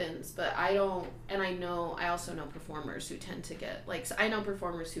happens, but I don't, and I also know performers who tend to get like, I know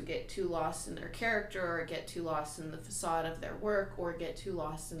performers who get too lost in their character, or get too lost in the facade of their work, or get too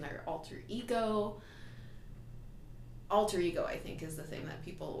lost in their alter ego. Alter ego, I think, is the thing that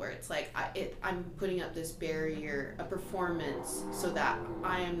people, where it's like, I'm putting up this barrier, a performance, so that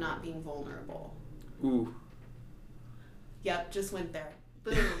I am not being vulnerable. Ooh. Yep, just went there.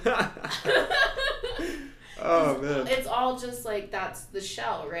 Boom. Oh man. It's all just like, that's the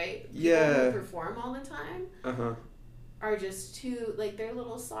shell, right? People who perform all the time are just too, like, they're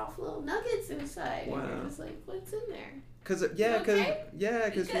little soft little nuggets inside. Wow. And you're just like, what's in there? Because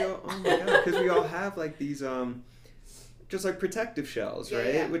we all have like these just like protective shells,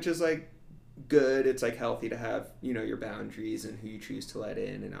 right? Yeah. Which is like good. It's like healthy to have, your boundaries and who you choose to let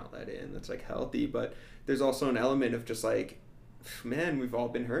in and not let in. That's like healthy, but there's also an element of just like man, we've all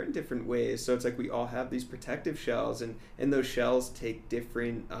been hurt in different ways. So it's like we all have these protective shells, and those shells take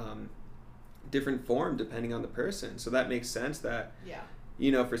different form depending on the person. So that makes sense that, Yeah.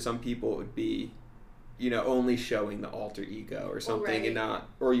 you know, for some people it would be, you know, only showing the alter ego or something, right. and not,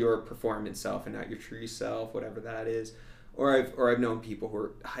 or your performance self and not your true self, whatever that is. Or I've known people who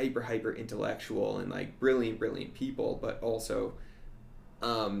are hyper intellectual and like brilliant people, but also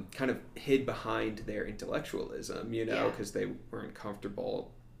kind of hid behind their intellectualism, you know, because they weren't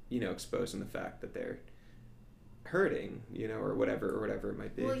comfortable, you know, exposing the fact that they're hurting, you know, or whatever it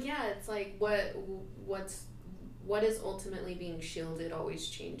might be. Well, yeah, it's like what is ultimately being shielded always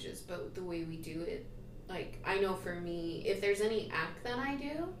changes, but the way we do it, like, I know for me, if there's any act that I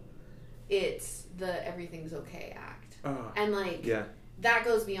do, it's the everything's okay act. And like, that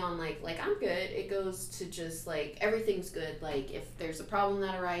goes beyond like I'm good. It goes to just like everything's good. Like if there's a problem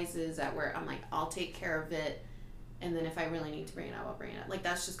that arises at where I'm like, I'll take care of it, and then if I really need to bring it up, I'll bring it up. Like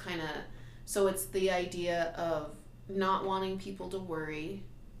that's just kind of, so it's the idea of not wanting people to worry,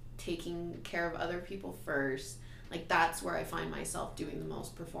 taking care of other people first. Like that's where I find myself doing the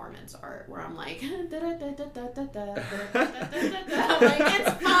most performance art, where I'm like, I'm like,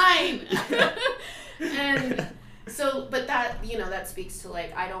 it's fine. And so, but that, you know, that speaks to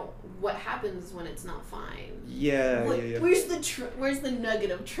like, what happens when it's not fine? Yeah. Where's the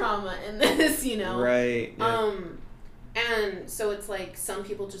nugget of trauma in this, you know? Right. Yeah. And so it's like some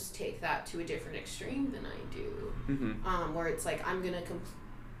people just take that to a different extreme than I do. Mm-hmm. Where it's like, I'm gonna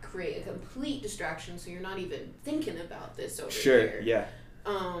create a complete distraction, so you're not even thinking about this over here. Yeah.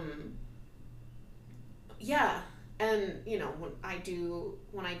 Yeah. And, you know, when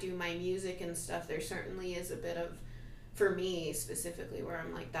I do my music and stuff, there certainly is a bit of, for me specifically, where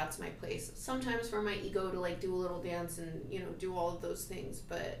I'm like, that's my place. Sometimes for my ego to like do a little dance and, you know, do all of those things,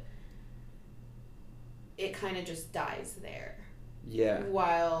 but it kind of just dies there. Yeah.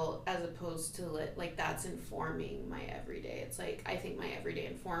 While, as opposed to like that's informing my everyday. It's like, I think my everyday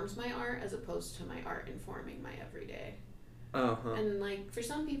informs my art as opposed to my art informing my everyday. Uh-huh. And like, for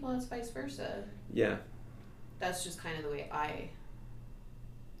some people, it's vice versa. Yeah. That's just kind of the way I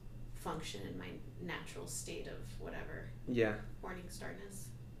function in my natural state of whatever. Yeah. Morningstarness.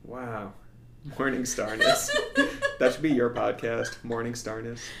 Wow. Morningstarness. That should be your podcast,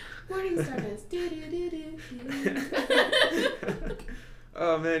 Morningstarness. Morningstarness.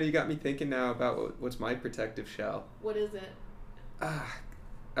 Oh man, you got me thinking now about what's my protective shell. What is it? All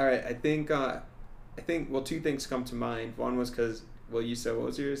right, I think well, two things come to mind. One was because, well, you said, what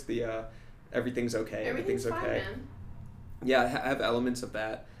was yours? The everything's okay. Everything's okay. Fine, man. Yeah, I have elements of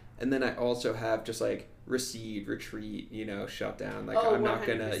that. And then I also have just like recede, retreat, you know, shut down. Like I'm not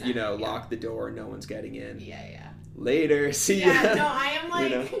gonna, you know, lock the door, no one's getting in. Yeah. Later, see ya. Yeah, no, I am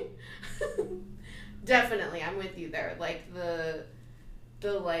like, you know? Definitely, I'm with you there. Like the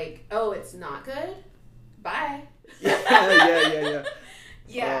like, oh, it's not good? Bye. Yeah.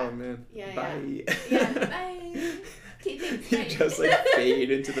 Yeah. Oh man. Yeah. Bye. Yeah, bye. You just like fade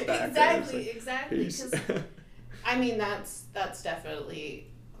into the background. Exactly. Because I mean, that's definitely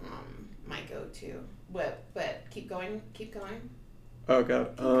my go-to. But keep going. Oh god.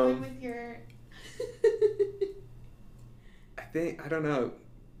 Keep going with your. I don't know.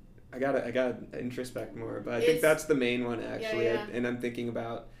 I gotta introspect more, but I think that's the main one actually. Yeah. And I'm thinking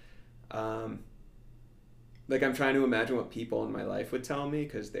about, like I'm trying to imagine what people in my life would tell me,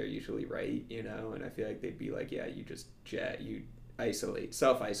 because they're usually right, you know, and I feel like they'd be like, yeah, you just you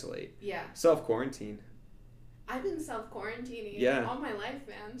self-isolate. Yeah. Self-quarantine. I've been self-quarantining all my life,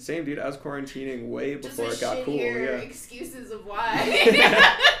 man. Same, dude. I was quarantining way before it got cool. Yeah. Excuses of why.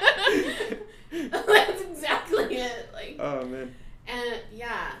 That's exactly it. Like. Oh man. And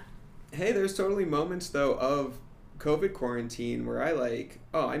yeah. Hey, there's totally moments though of COVID quarantine where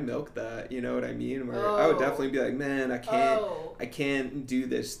I milked that, you know what I mean? Where I would definitely be like, man, I can't do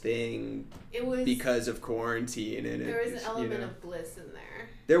this thing because of quarantine, and there was an element of bliss in there.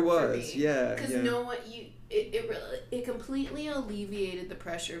 There was, yeah. Because it completely alleviated the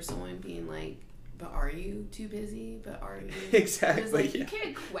pressure of someone being like, but are you too busy? But are you? Exactly. It was like, you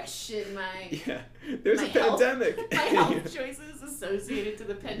can't question there's a pandemic. My health choices associated to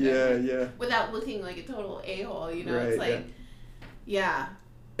the pandemic. Yeah. Without looking like a total a-hole, you know? Right, it's like, yeah.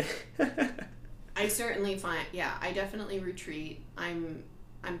 I certainly find, I definitely retreat. I'm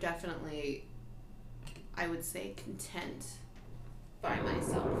definitely, I would say, content by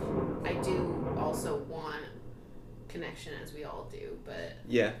myself. I do also want connection, as we all do, but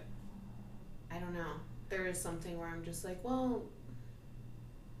yeah. I don't know. There is something where I'm just like, well,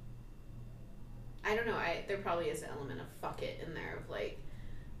 I don't know. There probably is an element of fuck it in there of like,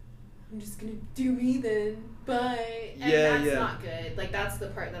 I'm just gonna do me then, bye. And that's not good. Like, that's the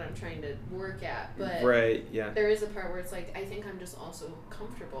part that I'm trying to work at. But right, yeah. There is a part where it's like, I think I'm just also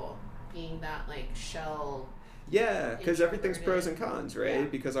comfortable being that, like, shell. Yeah, because everything's pros and cons, right? Yeah.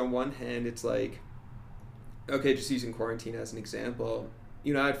 Because on one hand, it's like, okay, just using quarantine as an example,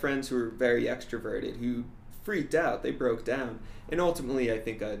 you know, I had friends who were very extroverted who freaked out, they broke down, and ultimately I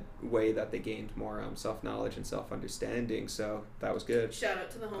think a way that they gained more self-knowledge and self-understanding, so that was good. Shout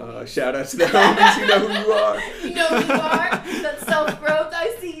out to the homies. Shout out to the homies. You know who you are. You know who you are. That self-growth,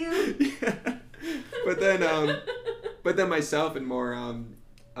 I see you. Yeah. But then myself and more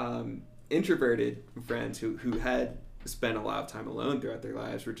introverted friends who had spent a lot of time alone throughout their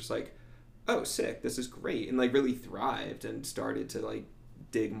lives were just like, oh, sick, this is great, and like really thrived and started to like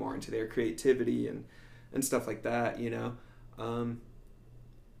dig more into their creativity and stuff like that, you know.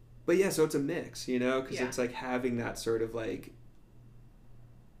 But yeah, so it's a mix, you know, because it's like having that sort of like,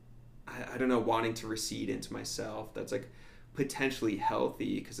 I don't know, wanting to recede into myself that's like potentially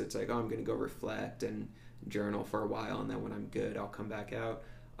healthy, because it's like, oh, I'm going to go reflect and journal for a while, and then when I'm good, I'll come back out.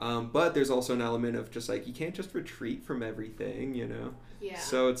 But there's also an element of just like, you can't just retreat from everything, you know? Yeah.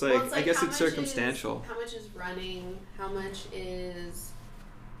 So it's like, I guess it's circumstantial. How much is running? How much is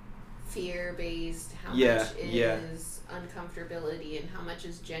fear-based? How much is uncomfortability? And how much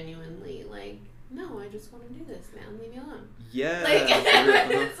is genuinely like, no, I just want to do this, man. Leave me alone. Yeah. Like,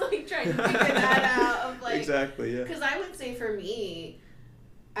 it's like trying to figure that out. Of like, exactly, yeah. Because I would say for me,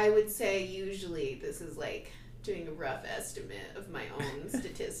 I would say usually this is like doing a rough estimate of my own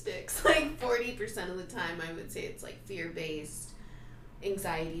statistics. Like 40% of the time I would say it's like fear-based,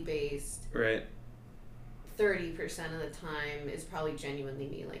 anxiety-based. Right. 30% of the time is probably genuinely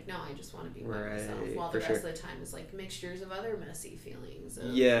me, like, no, I just want to be by myself. While the rest of the time is like mixtures of other messy feelings.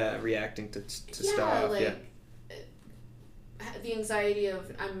 Of, reacting to stuff. Like, the anxiety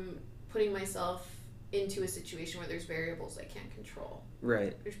of I'm putting myself into a situation where there's variables I can't control.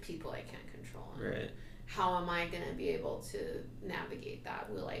 Right. There's people I can't control. Right. How am I going to be able to navigate that?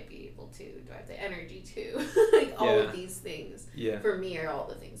 Will I be able to? Do I have the energy to? Like, all of these things, for me, are all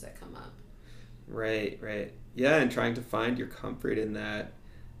the things that come up. Right. Yeah, and trying to find your comfort in that.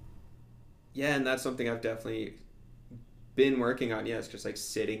 Yeah, and that's something I've definitely been working on. Yeah, it's just like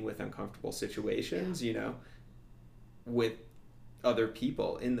sitting with uncomfortable situations, you know, with other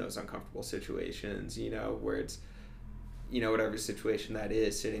people in those uncomfortable situations, you know, where it's, you know, whatever situation that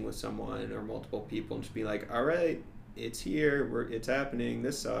is, sitting with someone or multiple people and just be like, all right, it's here, it's happening,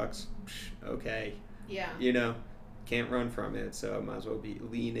 this sucks, okay. Yeah. You know, can't run from it, so might as well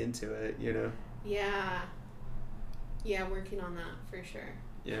lean into it, you know. Yeah, working on that for sure.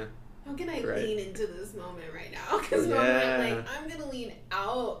 Yeah. How can I lean into this moment right now? Because I'm like, I'm gonna lean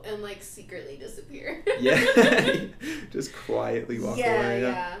out and like secretly disappear. Yeah. Just quietly walk away.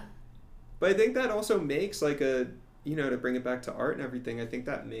 Yeah. But I think that also makes like a, you know, to bring it back to art and everything, I think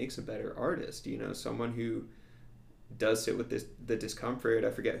that makes a better artist, you know, someone who does sit with the discomfort. I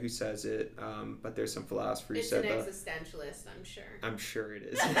forget who says it, but there's some philosopher who said that. It's an existentialist, I'm sure. I'm sure it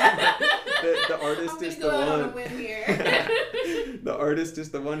is. the artist is the one. On a whim here. The artist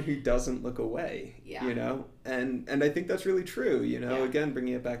is the one who doesn't look away. Yeah. You know, and I think that's really true. You know, again,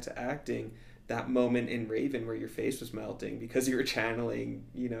 bringing it back to acting, that moment in Raven where your face was melting because you were channeling,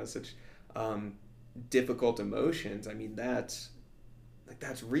 you know, such difficult emotions. I mean, that's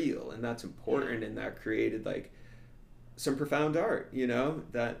real and that's important, and that created like some profound art, you know,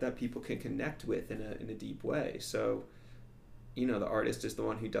 that people can connect with in a deep way. So, you know, the artist is the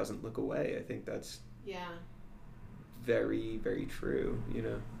one who doesn't look away. I think that's very, very true, you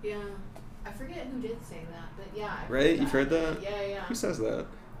know. Yeah. I forget who did say that, but yeah. Right? You've heard that? Yeah. Who says that?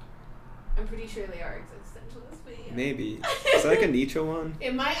 I'm pretty sure they are existentialists, but yeah. Maybe. Is that like a Nietzsche one?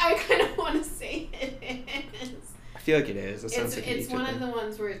 It might. I kind of want to say it is. I feel like it is. It sounds like it's one of the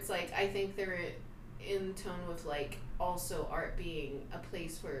ones where it's like, I think they're in tone with like also art being a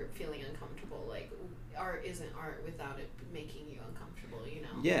place where feeling uncomfortable, like art isn't art without it making you uncomfortable, you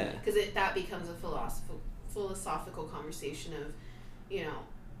know. Yeah. Because that becomes a philosophical conversation of, you know,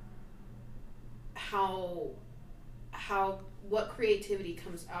 what creativity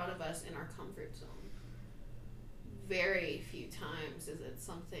comes out of us in our comfort zone. Very few times is it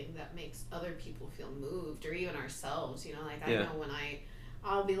something that makes other people feel moved, or even ourselves, you know, like I know when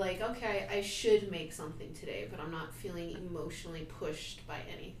I'll be like, okay, I should make something today, but I'm not feeling emotionally pushed by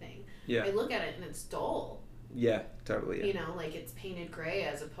anything. Yeah. I look at it and it's dull. Yeah, totally. Yeah. You know, like it's painted gray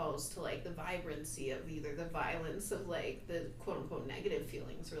as opposed to like the vibrancy of either the violence of like the quote unquote negative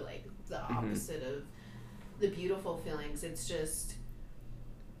feelings, or like the opposite of the beautiful feelings. It's just,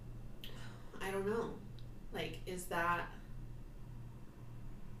 I don't know. Like, is that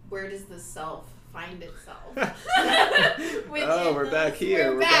where does the self find itself? Oh, we're back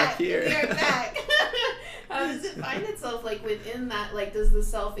here. We're back here. We're back. How does it find itself, like, within that? Like, does the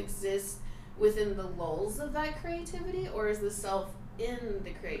self exist within the lulls of that creativity, or is the self in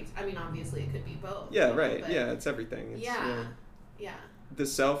the I mean, obviously it could be both. Yeah, right. Yeah, it's everything. It's, yeah. The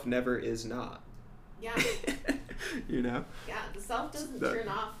self never is not. Yeah. You know? Yeah, the self doesn't turn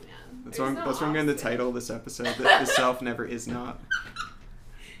off, man. That's what I'm going to title this episode, that the self never is not.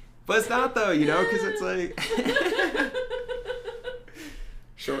 But it's not, though, you know, because it's like...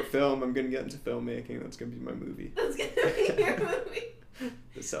 Short film, I'm going to get into filmmaking. That's going to be my movie. That's going to be your movie.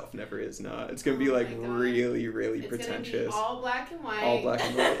 The self never is not. It's going to be like really, really pretentious. It's going to be all black and white. All black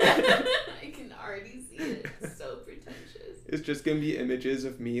and white. I can already see it. It's so pretentious. It's just going to be images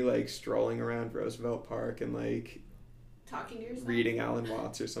of me like strolling around Roosevelt Park and like talking to yourself. Reading Alan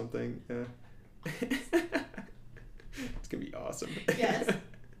Watts or something. Yeah. It's going to be awesome. Yes.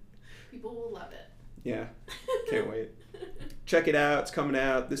 People will love it. Yeah. Can't wait. Check it out. It's coming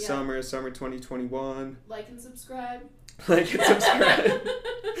out this summer 2021. Like and subscribe. Like and subscribe.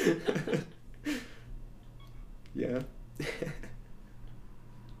 Yeah.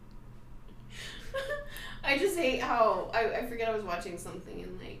 I just hate how I forget I was watching something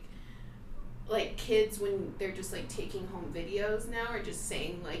and like kids when they're just like taking home videos now are just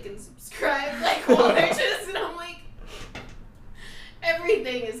saying like and subscribe like while they're just, and I'm like,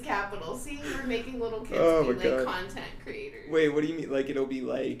 everything is capital. See, we're making little kids be like content creators. Wait, what do you mean? Like it'll be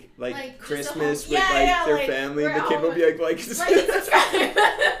like Christmas with their like, family. The kid will be like subscribe.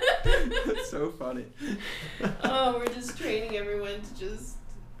 That's so funny. Oh, we're just training everyone to just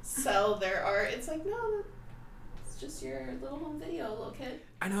sell their art. It's like, no, it's just your little home video, little kid.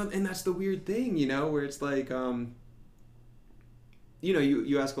 I know, and that's the weird thing, you know, where it's like, you know,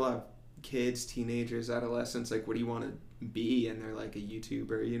 you ask a lot of kids, teenagers, adolescents, like, what do you want to be? And they're like a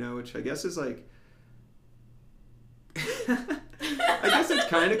YouTuber, you know, which I guess is like, I guess it's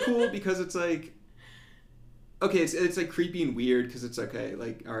kind of cool because it's like, okay, it's like creepy and weird because it's okay,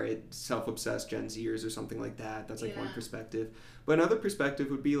 like, all right, self-obsessed Gen Zers or something like that. That's like one perspective. But another perspective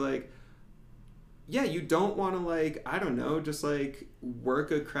would be like, yeah, you don't want to like, I don't know, just like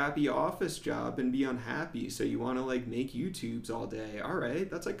work a crappy office job and be unhappy. So you want to like make YouTubes all day. All right,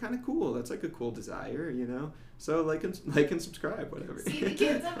 that's like kind of cool. That's like a cool desire, you know? So like and subscribe, whatever. See, the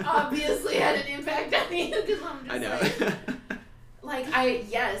kids have obviously had an impact on me because I'm just I know.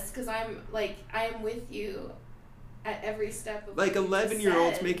 because I am with you at every step of like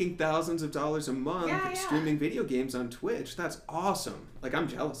 11-year-olds making thousands of dollars a month streaming video games on Twitch. That's awesome. Like, I'm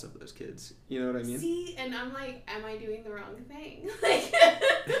jealous of those kids. You know what I mean? See, and I'm like, am I doing the wrong thing? Like,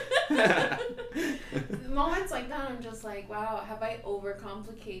 moments like that, I'm just like, wow, have I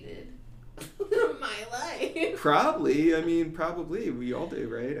overcomplicated my life? Probably. I mean, probably. We all do,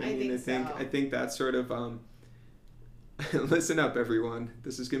 right? I think that's sort of listen up, everyone.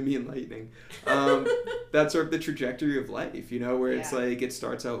 This is going to be enlightening. That's sort of the trajectory of life, you know, where it's like it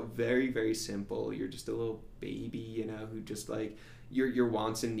starts out very, very simple. You're just a little baby, you know, who just like your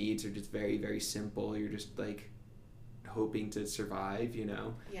wants and needs are just very, very simple. You're just like hoping to survive, you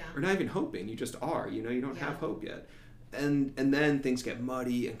know, or not even hoping. You just are, you know. You don't have hope yet, and then things get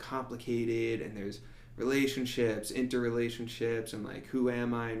muddy and complicated, and there's relationships, interrelationships, and like who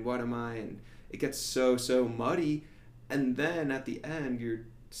am I and what am I, and it gets so muddy. And then at the end, you're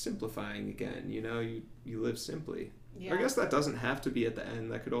simplifying again. You know, you live simply. Yeah. I guess that doesn't have to be at the end.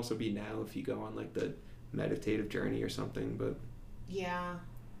 That could also be now if you go on like the meditative journey or something. But yeah,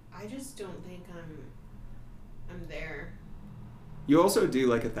 I just don't think I'm there. You also do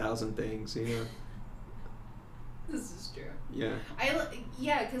like 1,000 things, you know. This is true. Yeah.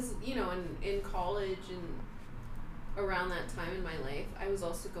 Because you know, in college and around that time in my life, I was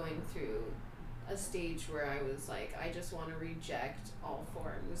also going through a stage where I was like, I just want to reject all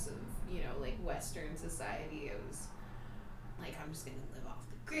forms of, you know, like Western society. I was like, I'm just going to live off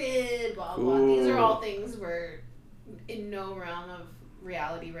the grid, blah, blah, blah. These are all things where in no realm of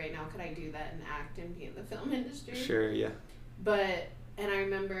reality right now could I do that and act and be in the film industry. Sure, yeah. And I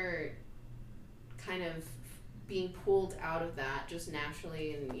remember kind of being pulled out of that just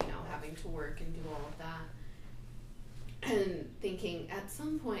naturally and, you know, having to work and do all of that. And thinking, at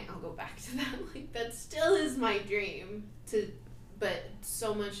some point, I'll go back to that. Like, that still is my dream. But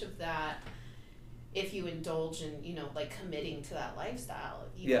so much of that, if you indulge in, you know, like, committing to that lifestyle,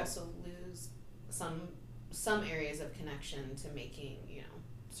 you also lose some areas of connection to making, you know,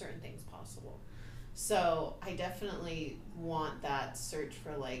 certain things possible. So I definitely want that search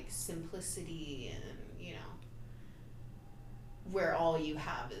for, like, simplicity and, you know, where all you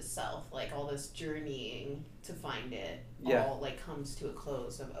have is self, like all this journeying to find it all like comes to a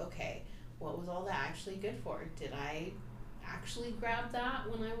close of, okay, what was all that actually good for? Did I actually grab that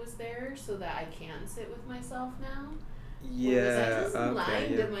when I was there so that I can sit with myself now? Yeah. Or was I just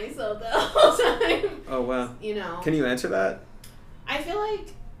lying to myself the whole time? Oh, wow. You know. Can you answer that? I feel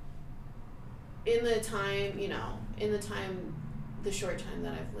like in the short time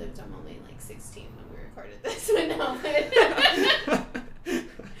that I've lived, I'm only like 16 when we recorded this one now.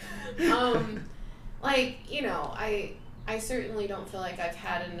 Like, you know, I certainly don't feel like I've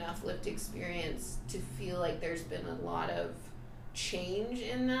had enough lived experience to feel like there's been a lot of change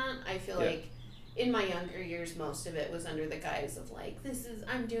in that. I feel like in my younger years, most of it was under the guise of like, this is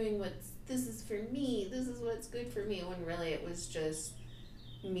for me, this is what's good for me, when really it was just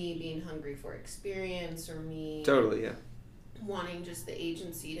me being hungry for experience, or me wanting just the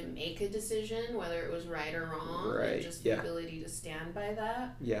agency to make a decision, whether it was right or wrong, and just the ability to stand by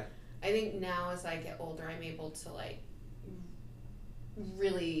that. I think now as I get older, I'm able to like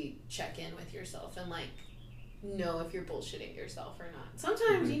really check in with yourself and like know if you're bullshitting yourself or not.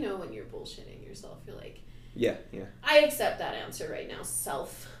 Sometimes you know when you're bullshitting yourself. You're like, I accept that answer right now,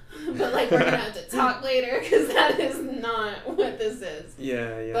 self. But like, we're gonna have to talk later because that is not what this is.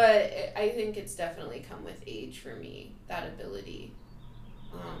 But I think it's definitely come with age for me, that ability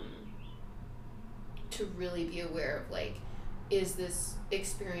to really be aware of like, is this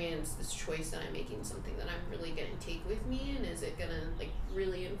experience, this choice that I'm making, something that I'm really gonna take with me, and is it gonna like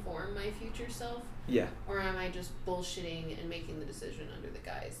really inform my future self? Or am I just bullshitting and making the decision under the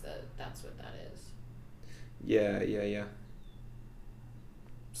guise that that's what that is?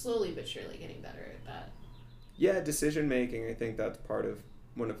 Slowly but surely getting better at that. Decision making. I think that's part of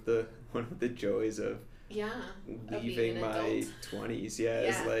one of the joys of leaving my 20s.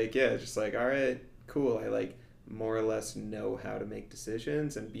 Is like just like, all right, cool. I like more or less know how to make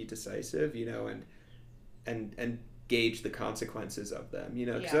decisions and be decisive, you know, and gauge the consequences of them, you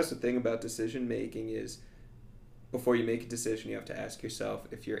know, because that's the thing about decision making is before you make a decision, you have to ask yourself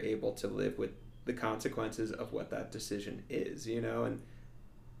if you're able to live with the consequences of what that decision is, you know, and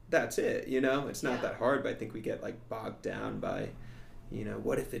that's it, you know, it's not that hard, but I think we get like bogged down by, you know,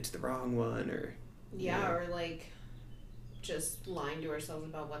 what if it's the wrong one, or or like just lying to ourselves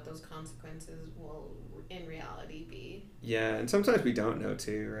about what those consequences will in reality be. And sometimes we don't know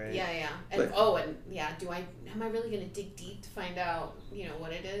too, right? And am I really gonna dig deep to find out, you know,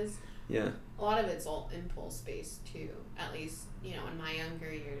 what it is? A lot of it's all impulse based too, at least, you know, in my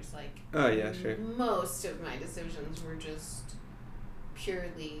younger years, like most of my decisions were just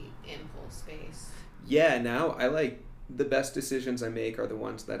purely impulse based. Now I like the best decisions I make are the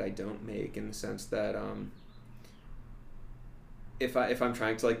ones that I don't make, in the sense that if I'm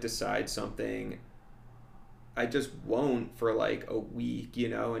trying to like decide something, I just won't for like a week, you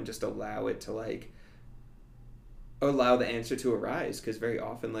know, and just allow it to like allow the answer to arise, because very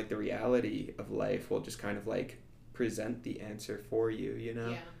often like the reality of life will just kind of like present the answer for you, you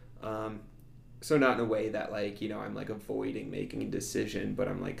know. So not in a way that like, you know, I'm like avoiding making a decision, but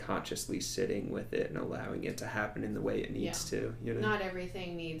I'm like consciously sitting with it and allowing it to happen in the way it needs to, you know. Not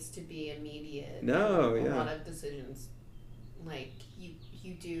everything needs to be immediate. No, a lot of decisions, like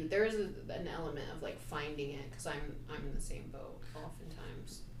you do, there is an element of like finding it, because I'm in the same boat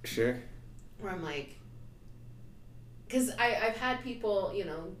oftentimes. Where I'm like, because I've had people, you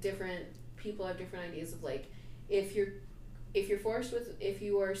know, different people have different ideas of like, if you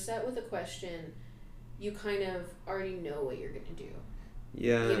are set with a question, you kind of already know what you're gonna do.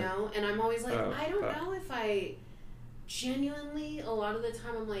 You know, and I'm always like, I don't know if I genuinely, a lot of the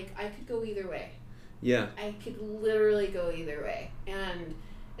time I'm like, I could go either way. I could literally go either way. And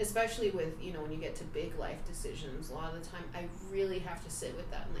especially with, you know, when you get to big life decisions, a lot of the time I really have to sit with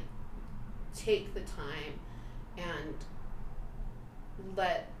that and like take the time and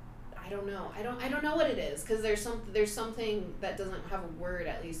I don't know what it is, because there's something that doesn't have a word,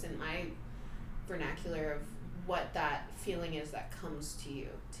 at least in my vernacular, of what that feeling is that comes to you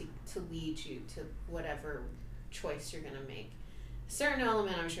to lead you to whatever choice you're gonna make. A certain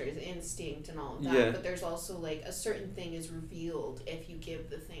element, I'm sure, is instinct and all of that, but there's also like a certain thing is revealed if you give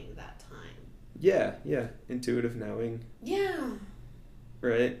the thing that time. Intuitive knowing.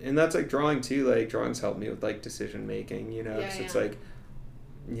 Right, and that's like drawing too. Like drawing's helped me with like decision making, you know. It's like,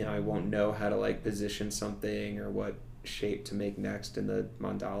 you know, I won't know how to like position something or what shape to make next in the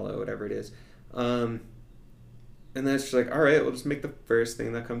mandala, whatever it is. And then it's just like, all right, we'll just make the first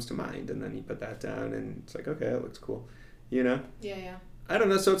thing that comes to mind, and then you put that down, and it's like, okay, that looks cool, you know. I don't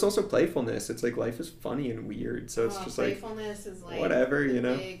know. So it's also playfulness. It's like life is funny and weird. So it's just like playfulness is like whatever, you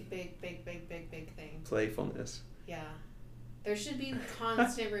know. Big thing. Playfulness. There should be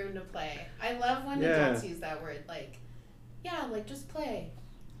constant room to play. I love when Yeah. adults use that word, like, yeah, like, just play.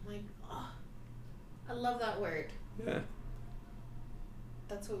 I'm like, oh, I love that word. Yeah.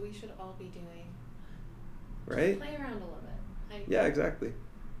 That's what we should all be doing. Right? Play around a little bit. Yeah, exactly.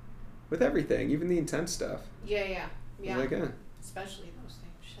 With everything, even the intense stuff. Yeah. Like, yeah. Especially those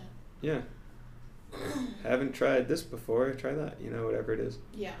things. Shit. Yeah. Haven't tried this before, try that, you know, whatever it is.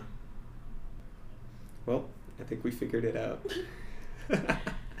 Yeah. Well, I think we figured it out.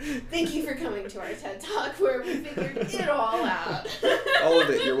 Thank you for coming to our TED Talk where we figured it all out. All of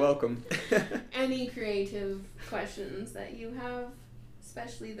it, you're welcome. Any creative questions that you have,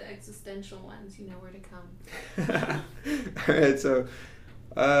 especially the existential ones, you know where to come. All right, so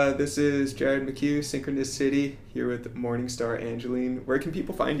this is Jared McHugh, Synchronicity, here with Morningstar Angeline. Where can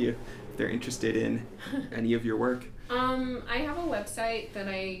people find you if they're interested in any of your work? I have a website that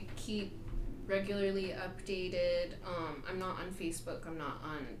I keep regularly updated. I'm not on Facebook. I'm not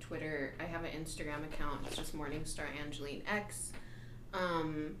on Twitter. I have an Instagram account. It's just Morningstar Angeline X.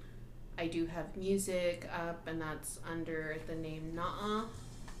 I do have music up, and that's under the name Nuh-uh.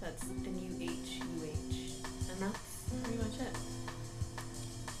 That's Nuhuh. And that's pretty much it.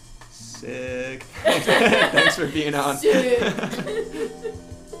 Sick. Thanks for being on. Sick.